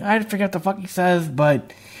something, I forget what the fuck he says,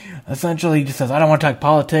 but essentially he just says, I don't want to talk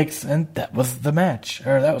politics, and that was the match.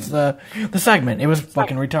 Or that was the segment. It was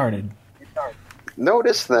fucking retarded.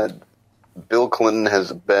 Notice that Bill Clinton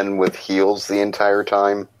has been with heels the entire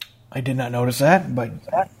time. I did not notice that, but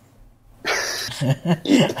I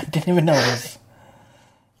didn't even notice.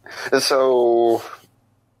 So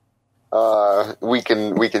we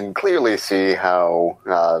can clearly see how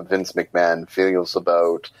Vince McMahon feels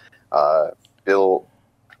about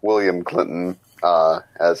William Clinton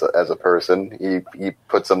as a person. He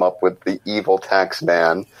puts him up with the evil tax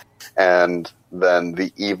man, and then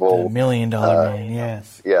the evil $1 Million Man.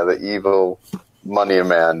 Yes, yeah, the evil money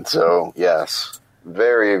man. So yes,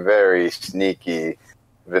 very, very sneaky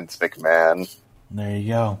Vince McMahon. There you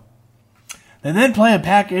go. They then play a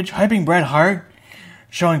package hyping Bret Hart,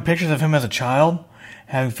 showing pictures of him as a child,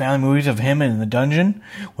 having family movies of him in the dungeon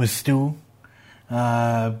with Stu,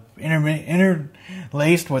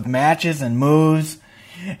 interlaced with matches and moves.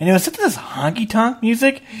 And it was set to this honky-tonk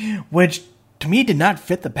music, which to me did not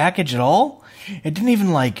fit the package at all. It didn't even,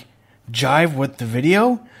 jive with the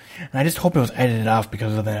video. And I just hope it was edited off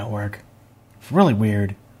because of the network. It's really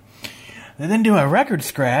weird. They then do a record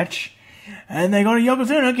scratch, and they go to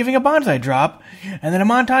Yokozuna giving a bonsai drop, and then a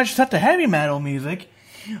montage set to heavy metal music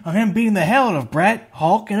of him beating the hell out of Bret,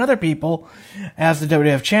 Hulk, and other people as the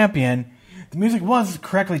WWF champion. The music was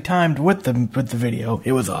correctly timed with the video.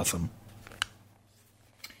 It was awesome.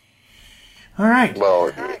 All right.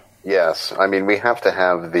 Well, yes. I mean, we have to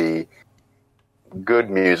have the good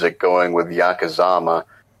music going with Yokozuna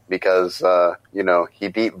because, he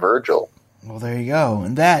beat Virgil. Well, there you go.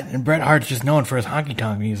 And Bret Hart's just known for his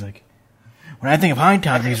honky-tonk music. When I think of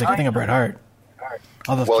honky-tonk music, I think of Bret Hart.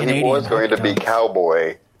 Well, he was going to be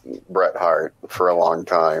Cowboy Bret Hart for a long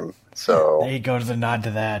time, so... There you go, there's a nod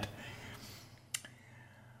to that.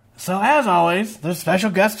 So, as always, there's special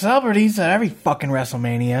guest celebrities at every fucking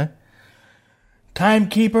WrestleMania.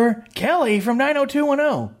 Timekeeper Kelly from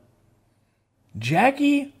 90210.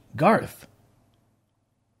 Jackie Garth.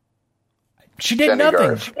 She did Jenny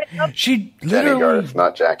nothing. Garth. She literally... Jenny Garth,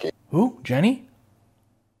 not Jackie. Who? Jenny?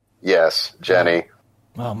 Yes, Jenny.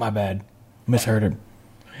 Oh, my bad. Misheard her.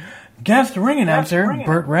 Guest ring announcer,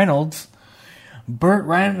 Burt Reynolds. Burt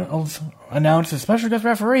Reynolds announced as special guest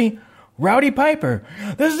referee, Rowdy Piper.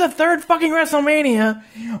 This is the third fucking WrestleMania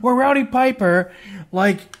where Rowdy Piper,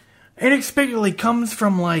 inexplicably comes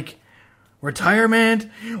from, retirement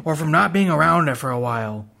or from not being around for a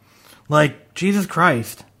while. Jesus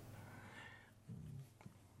Christ.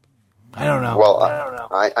 I don't know.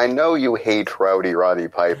 Well, I know you hate Roddy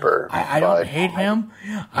Piper. I don't hate him.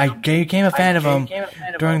 I became a fan of him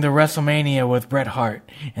during the WrestleMania with Bret Hart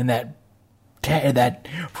and that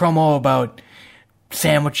promo about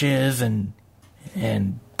sandwiches and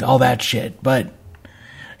all that shit. But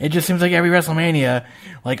it just seems like every WrestleMania,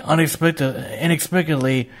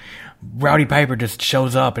 inexplicably, Rowdy Piper just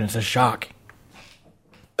shows up and it's a shock.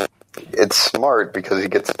 It's smart because he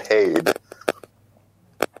gets paid.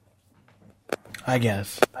 I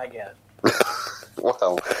guess.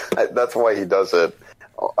 Well, that's why he does it.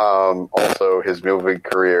 Also, his movie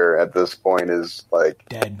career at this point is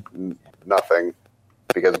dead. Nothing,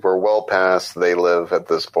 because we're well past They Live at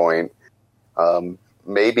this point.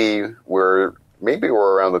 Maybe we're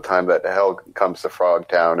around the time that Hell Comes to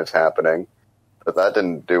Frogtown is happening, but that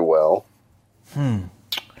didn't do well.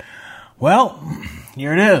 Well,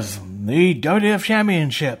 here it is, the WWF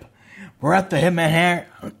Championship. Bret the Hitman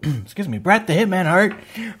Hart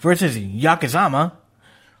versus Yokozuna.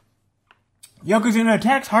 Yokozuna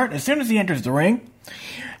attacks Hart as soon as he enters the ring.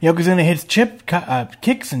 Yokozuna hits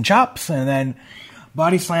kicks and chops, and then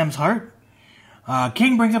body slams Hart.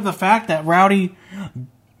 King brings up the fact that Rowdy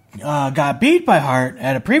got beat by Hart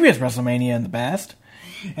at a previous WrestleMania in the past,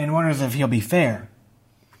 and wonders if he'll be fair.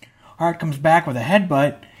 Hart comes back with a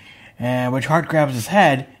headbutt, which Hart grabs his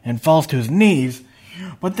head and falls to his knees.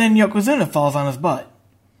 But then Yokozuna falls on his butt.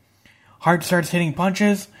 Hart starts hitting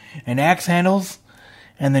punches and axe handles,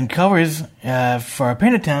 and then covers for a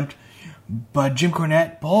pin attempt, but Jim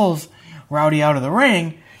Cornette pulls Rowdy out of the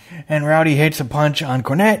ring, and Rowdy hits a punch on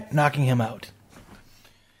Cornette, knocking him out.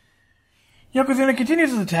 Yokozuna continues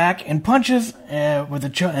his attack and punches with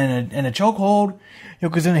a chokehold.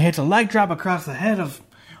 Yokozuna hits a leg drop across the head of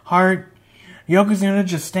Hart. Yokozuna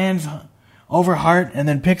just stands over Hart and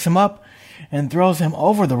then picks him up and throws him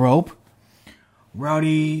over the rope.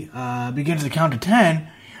 Rowdy begins to count to 10,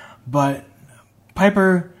 but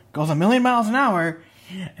Piper goes a million miles an hour,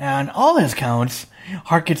 and all his counts,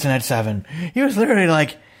 Hart gets in at 7. He was literally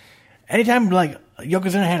like, anytime like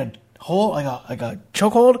Yokozuna had a hold, like a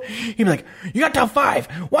chokehold, he'd be like, "You got till 5.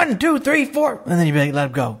 1, 2, 3, 4," and then he'd be like, "Let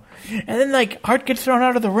him go." And then like Hart gets thrown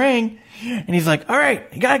out of the ring, and he's like, "All right,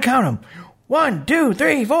 you gotta count him. 1, 2,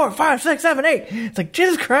 3, 4, 5, 6, 7, 8." It's like,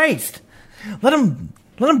 Jesus Christ, let him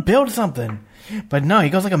build something. But no, he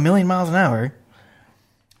goes like a million miles an hour.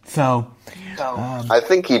 So, I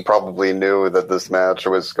think he probably knew that this match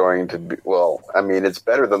was going to be, well, I mean, it's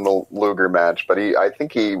better than the Luger match, but I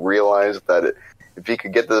think he realized that if he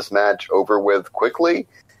could get this match over with quickly,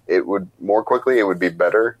 it would be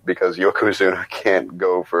better, because Yokozuna can't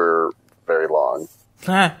go for very long.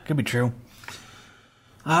 Could be true.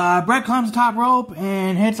 Brett climbs the top rope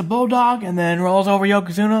and hits a bulldog and then rolls over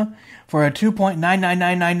Yokozuna for a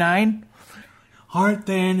 2.99999. Hart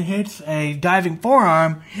then hits a diving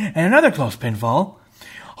forearm and another close pinfall.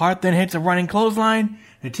 Hart then hits a running clothesline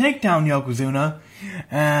to take down Yokozuna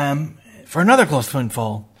for another close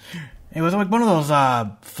pinfall. It was like one of those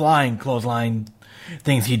flying clothesline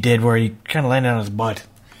things he did where he kind of landed on his butt.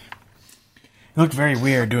 It looked very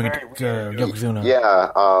weird doing it to Yokozuna.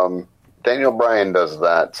 Yeah, Daniel Bryan does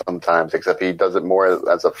that sometimes, except he does it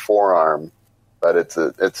more as a forearm, but it's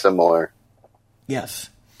similar. Yes.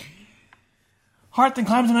 Hart then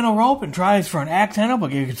climbs the middle rope and tries for an axe handle,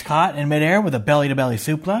 but gets caught in midair with a belly-to-belly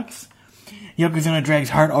suplex. Yokozuna drags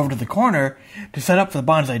Hart over to the corner to set up for the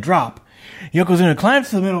Banzai drop. Yokozuna climbs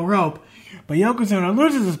to the middle rope, but Yokozuna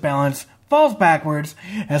loses his balance, falls backwards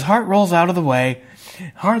as Hart rolls out of the way.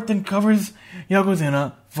 Hart then covers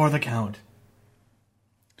Yokozuna for the count.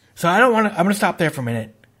 So I'm going to stop there for a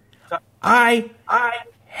minute. I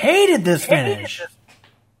hated this finish.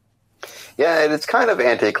 Yeah, and it's kind of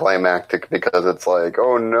anticlimactic because it's like,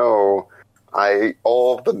 oh no,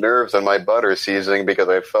 all of the nerves in my butt are seizing because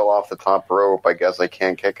I fell off the top rope. I guess I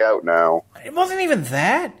can't kick out now. It wasn't even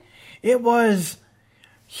that. It was,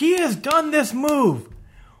 he has done this move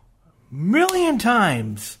a million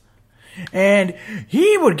times. And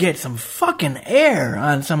he would get some fucking air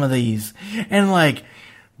on some of these. And like,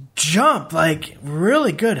 jump like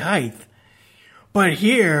really good height. But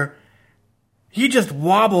here, he just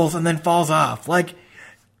wobbles and then falls off. Like,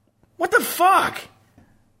 what the fuck?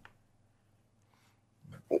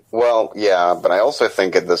 Well, yeah, but I also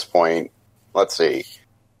think at this point, let's see.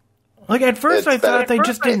 Like, at first I thought they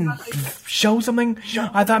just didn't show something.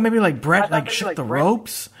 I thought maybe like Brett like shook the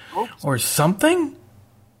ropes or something.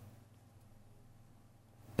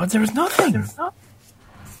 But there was nothing.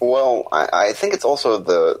 Well, I think it's also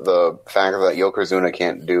the fact that Yokozuna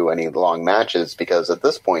can't do any long matches, because at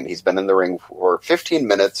this point he's been in the ring for 15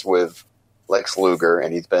 minutes with Lex Luger,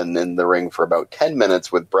 and he's been in the ring for about 10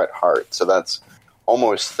 minutes with Bret Hart, so that's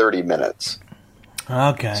almost 30 minutes.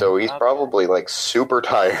 Okay. So he's probably like super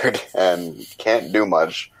tired and can't do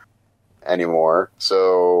much anymore,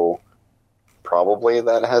 so probably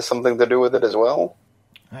that has something to do with it as well.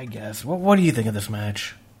 I guess. What do you think of this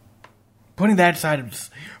match? Putting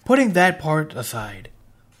that part aside.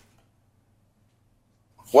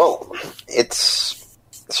 Well, it's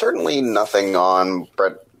certainly nothing on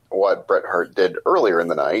what Bret Hart did earlier in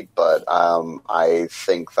the night, but I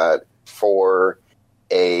think that for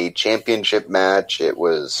a championship match, it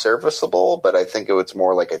was serviceable, but I think it was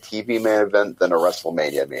more like a TV main event than a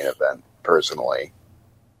WrestleMania main event, personally.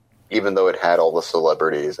 Even though it had all the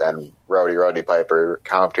celebrities and Roddy Piper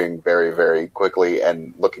counting very, very quickly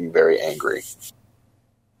and looking very angry.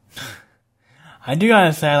 I do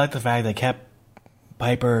gotta say, I like the fact they kept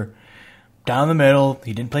Piper down the middle.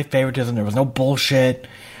 He didn't play favoritism. There was no bullshit.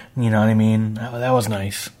 You know what I mean? That was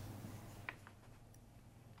nice.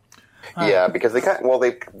 Yeah, because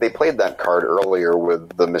they played that card earlier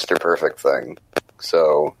with the Mr. Perfect thing,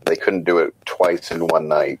 so they couldn't do it twice in one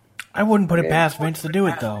night. I wouldn't put it past Vince to do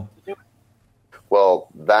it, though. Well,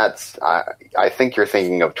 I think you're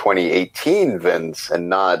thinking of 2018 Vince and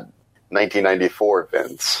not 1994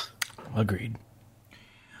 Vince. Agreed.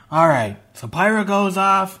 Alright, so Pyro goes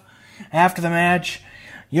off after the match.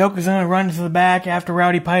 Yokozuna runs to the back after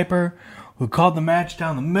Rowdy Piper, who called the match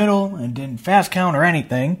down the middle and didn't fast count or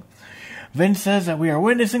anything. Vince says that we are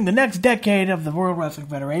witnessing the next decade of the World Wrestling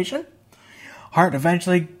Federation. Hart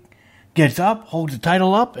eventually gets up, holds the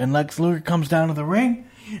title up, and Lex Luger comes down to the ring,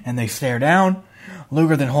 and they stare down.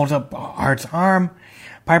 Luger then holds up Hart's arm.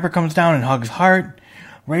 Piper comes down and hugs Hart.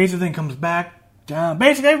 Razor then comes back down.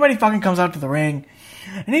 Basically, everybody fucking comes out to the ring.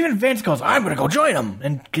 And even Vince goes, I'm going to go join him,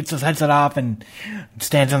 and gets his headset off and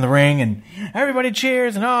stands in the ring, and everybody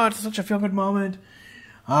cheers, and oh, it's such a feel-good moment.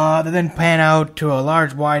 They then pan out to a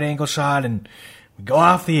large wide-angle shot, and we go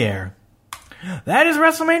off the air. That is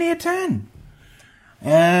WrestleMania 10.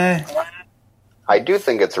 I do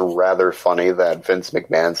think it's rather funny that Vince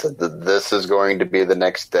McMahon said that this is going to be the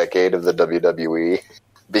next decade of the WWE,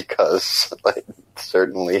 because it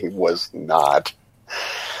certainly was not.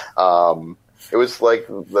 It was like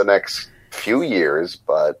the next few years,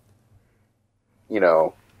 but,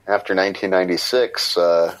 after 1996,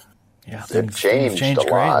 it changed a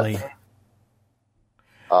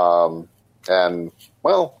lot. And,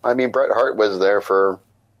 well, I mean, Bret Hart was there for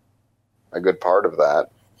a good part of that,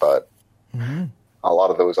 but a lot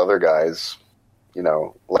of those other guys,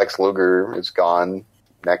 Lex Luger is gone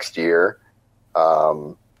next year.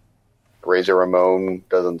 Razor Ramon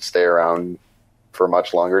doesn't stay around for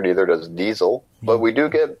much longer, neither does Diesel. But we do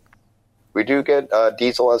get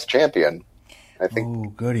Diesel as champion, I think. Oh,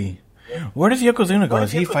 goody. Where does Yokozuna go?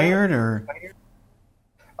 Is he fired, or?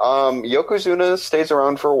 Yokozuna stays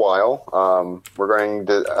around for a while. We're going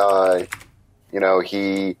to,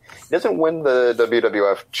 he doesn't win the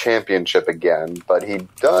WWF Championship again, but he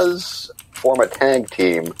does form a tag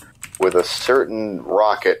team with a certain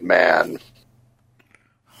Rocket Man.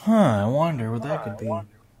 Huh, I wonder what that could be.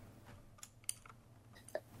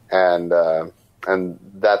 And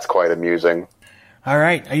that's quite amusing. All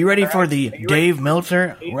right, are you ready for the Dave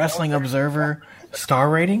Meltzer Wrestling Observer star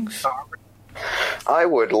ratings? I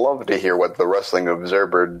would love to hear what the Wrestling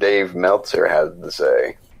Observer Dave Meltzer has to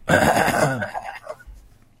say.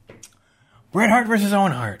 Bret Hart versus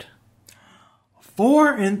Owen Hart.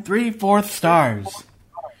 4 3/4 stars.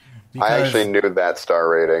 I actually knew that star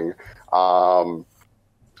rating.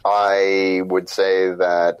 I would say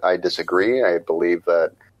that I disagree. I believe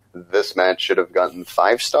that this match should have gotten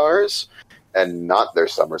 5 stars and not their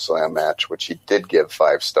SummerSlam match, which he did give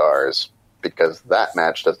 5 stars, because that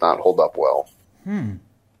match does not hold up well. Bam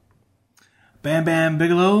Bam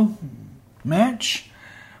Bigelow match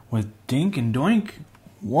with Dink and Doink.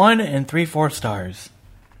 1 3/4 stars.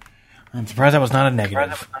 I'm surprised that was not a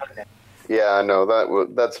negative. Yeah, no,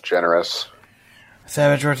 that's generous.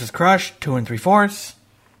 Savage versus Crush, 2 3/4.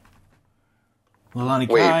 Lilani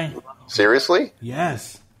Kai. Wait, seriously?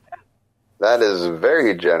 Yes. That is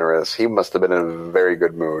very generous. He must have been in a very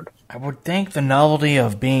good mood. I would think the novelty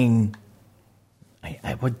of being...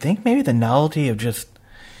 I would think maybe the novelty of just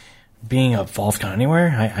being a false count anywhere.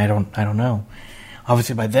 I don't know.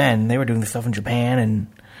 Obviously, by then they were doing this stuff in Japan,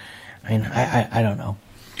 and I don't know.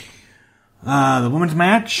 The women's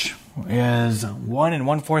match is 1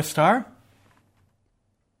 1/4 star.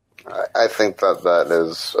 I think that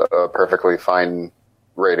is a perfectly fine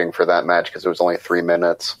rating for that match, because it was only 3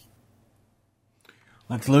 minutes.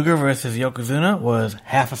 Lex Luger versus Yokozuna was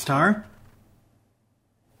 1/2 star.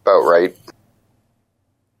 About right.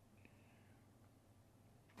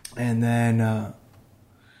 And then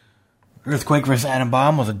Earthquake versus Adam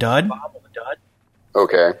Bomb was a dud.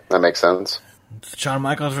 Okay, that makes sense. Shawn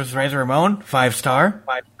Michaels versus Razor Ramon, 5 star.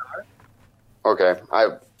 Okay,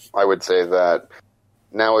 I would say that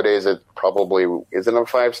nowadays it probably isn't a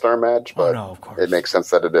 5-star match, but no, of course. It makes sense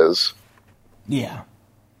that it is. Yeah.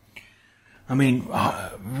 I mean,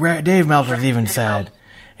 Dave Meltzer's even said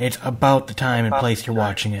it's about the time and place you're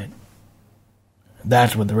watching it.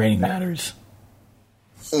 That's what the rating matters.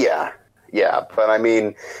 Yeah, but I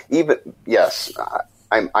mean, yes,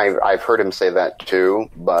 I've heard him say that too.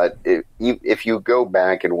 But if you go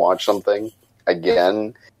back and watch something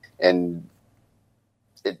again, and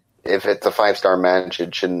if it's a 5-star match,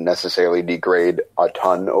 it shouldn't necessarily degrade a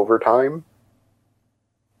ton over time.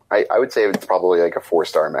 I would say it's probably like a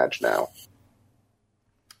 4-star match now.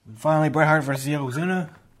 Finally, Bret Hart versus Yokozuna,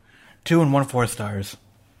 2 1/4 stars.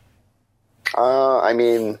 I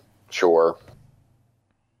mean, sure.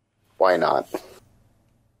 Why not?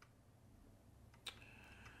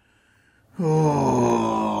 Oh.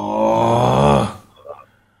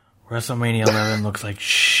 WrestleMania 11 looks like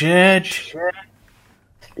shit.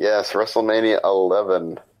 Yes, WrestleMania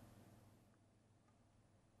 11.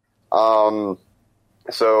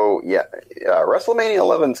 So yeah, WrestleMania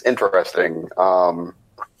 11's interesting.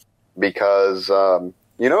 Because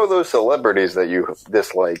those celebrities that you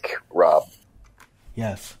dislike, Rob?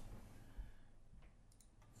 Yes.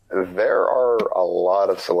 There are a lot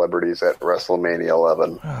of celebrities at WrestleMania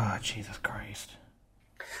 11. Oh, Jesus Christ.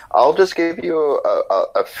 I'll just give you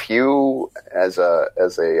a few as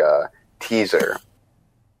a teaser.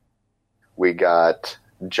 We got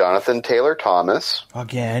Jonathan Taylor Thomas.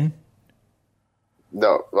 Again?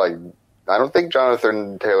 No, I don't think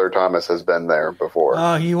Jonathan Taylor Thomas has been there before.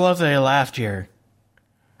 Oh, he was there last year.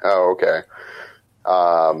 Oh, okay.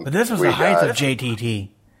 But this was the height of JTT.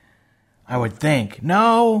 I would think.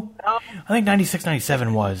 No, I think 96,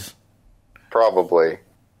 97 was. Probably.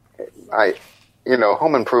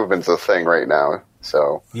 Home Improvement's a thing right now.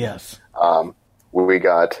 So yes, we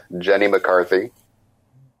got Jenny McCarthy.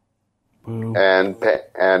 Boo.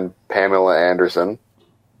 And Pamela Anderson.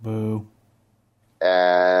 Boo.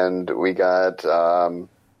 And we got The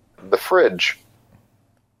Fridge.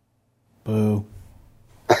 Boo.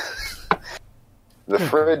 The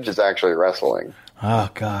Fridge is actually wrestling.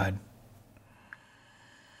 Oh, God.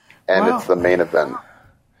 And it's the main event.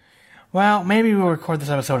 Well, maybe we'll record this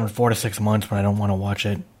episode in 4 to 6 months when I don't want to watch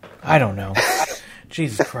it. I don't know.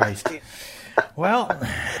 Jesus Christ. Well,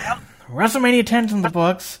 WrestleMania 10's in the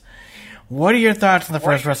books. What are your thoughts on the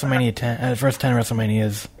first WrestleMania 10, first 10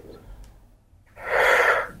 WrestleManias?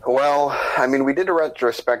 Well, I mean, we did a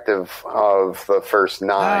retrospective of the first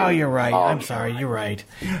 9. Oh, you're right. I'm sorry. You're right.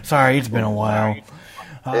 Sorry, it's been a while.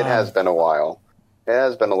 It has been a while. It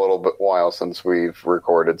has been a little bit while since we've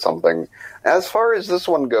recorded something. As far as this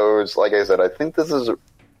one goes, like I said, I think this is,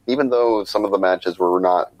 even though some of the matches were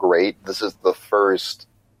not great, this is the first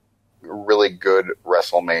really good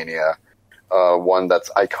WrestleMania, one that's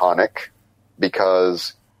iconic.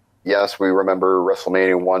 Because, yes, we remember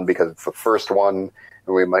WrestleMania 1 because it's the first one,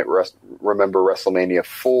 and we might remember WrestleMania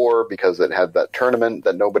 4 because it had that tournament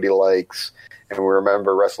that nobody likes, and we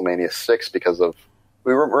remember WrestleMania 6 because of...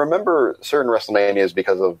 We remember certain WrestleManias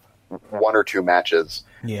because of 1 or 2 matches,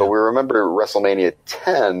 but we remember WrestleMania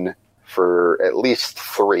 10 for at least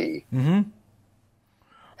 3. Mm-hmm.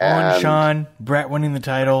 Owen, Shawn, Bret winning the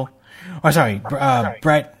title. Oh, sorry,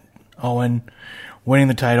 Bret, Owen... winning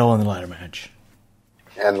the title in the ladder match.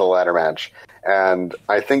 And the ladder match. And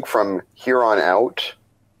I think from here on out,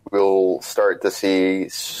 we'll start to see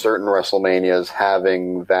certain WrestleManias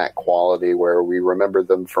having that quality where we remember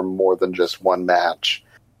them from more than just one match.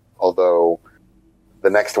 Although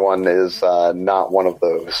the next one is not one of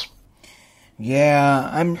those.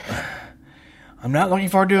 Yeah, I'm not looking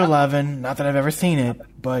forward to 11. Not that I've ever seen it,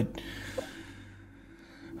 but...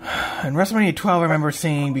 And WrestleMania 12 I remember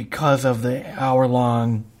seeing because of the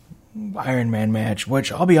hour-long Iron Man match,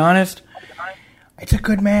 which, I'll be honest, it's a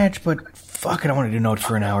good match, but fuck, I don't want to do notes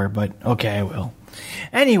for an hour, but okay, I will.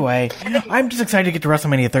 Anyway, I'm just excited to get to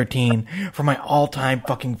WrestleMania 13 for my all-time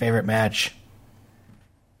fucking favorite match.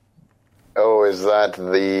 Oh, is that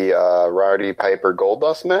the Rowdy Piper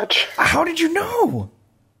Goldust match? How did you know?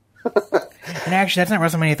 And actually, that's not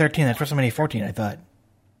WrestleMania 13, that's WrestleMania 14, I thought.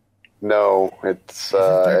 No, it's,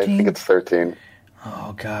 I think it's 13.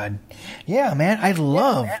 Oh, God. Yeah, man, I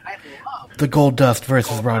love the Goldust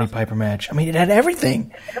versus Roddy Piper match. I mean, it had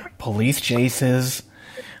everything. Police chases,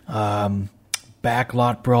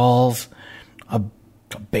 backlot brawls, a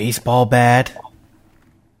baseball bat,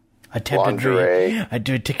 attempted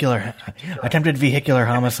vehicular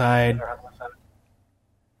homicide.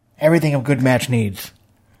 Everything a good match needs.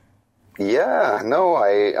 Yeah, no,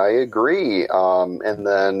 I agree. And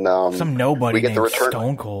then some nobody we get named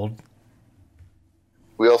Stone Cold.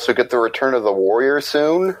 We also get the return of the Warrior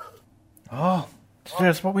soon. Oh,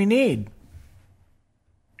 that's what we need.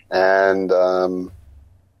 And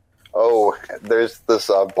there's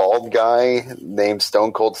this bald guy named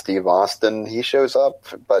Stone Cold Steve Austin. He shows up,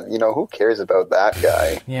 but who cares about that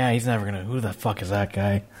guy? Yeah, he's never gonna. Who the fuck is that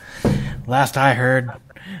guy? Last I heard,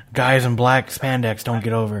 guys in black spandex don't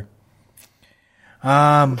get over.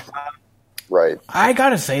 Right. I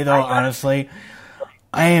gotta say though, honestly,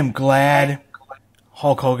 I am glad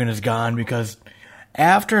Hulk Hogan is gone because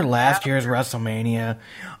after last year's WrestleMania,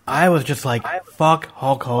 I was just like, fuck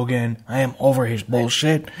Hulk Hogan. I am over his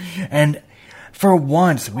bullshit. And for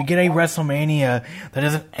once, we get a WrestleMania that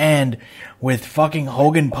doesn't end with fucking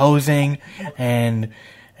Hogan posing and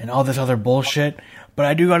all this other bullshit. But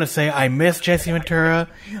I do gotta say, I miss Jesse Ventura.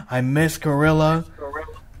 I miss Gorilla.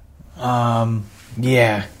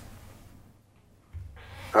 Yeah.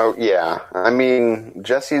 Oh, yeah. I mean,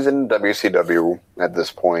 Jesse's in WCW at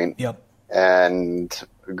this point. Yep. And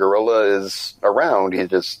Gorilla is around.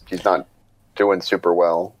 He's not doing super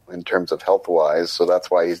well in terms of health-wise, so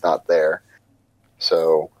that's why he's not there.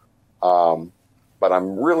 So, but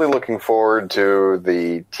I'm really looking forward to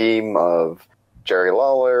the team of Jerry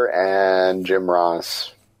Lawler and Jim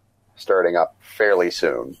Ross starting up fairly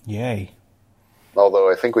soon. Yay.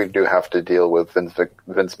 Although I think we do have to deal with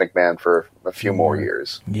Vince McMahon for a few more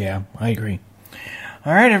years. Yeah, I agree.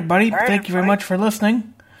 All right, everybody. Thank you very much for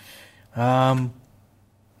listening. Tell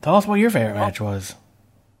us what your favorite match was.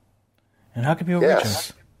 And how can people reach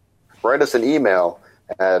us? Write us an email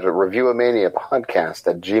at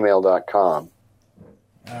reviewamaniapodcast@gmail.com.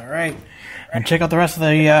 All right. And check out the rest of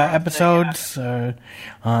the episodes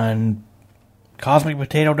on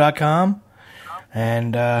cosmicpotato.com,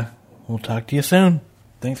 and we'll talk to you soon.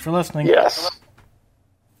 Thanks for listening. Yes.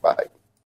 Bye.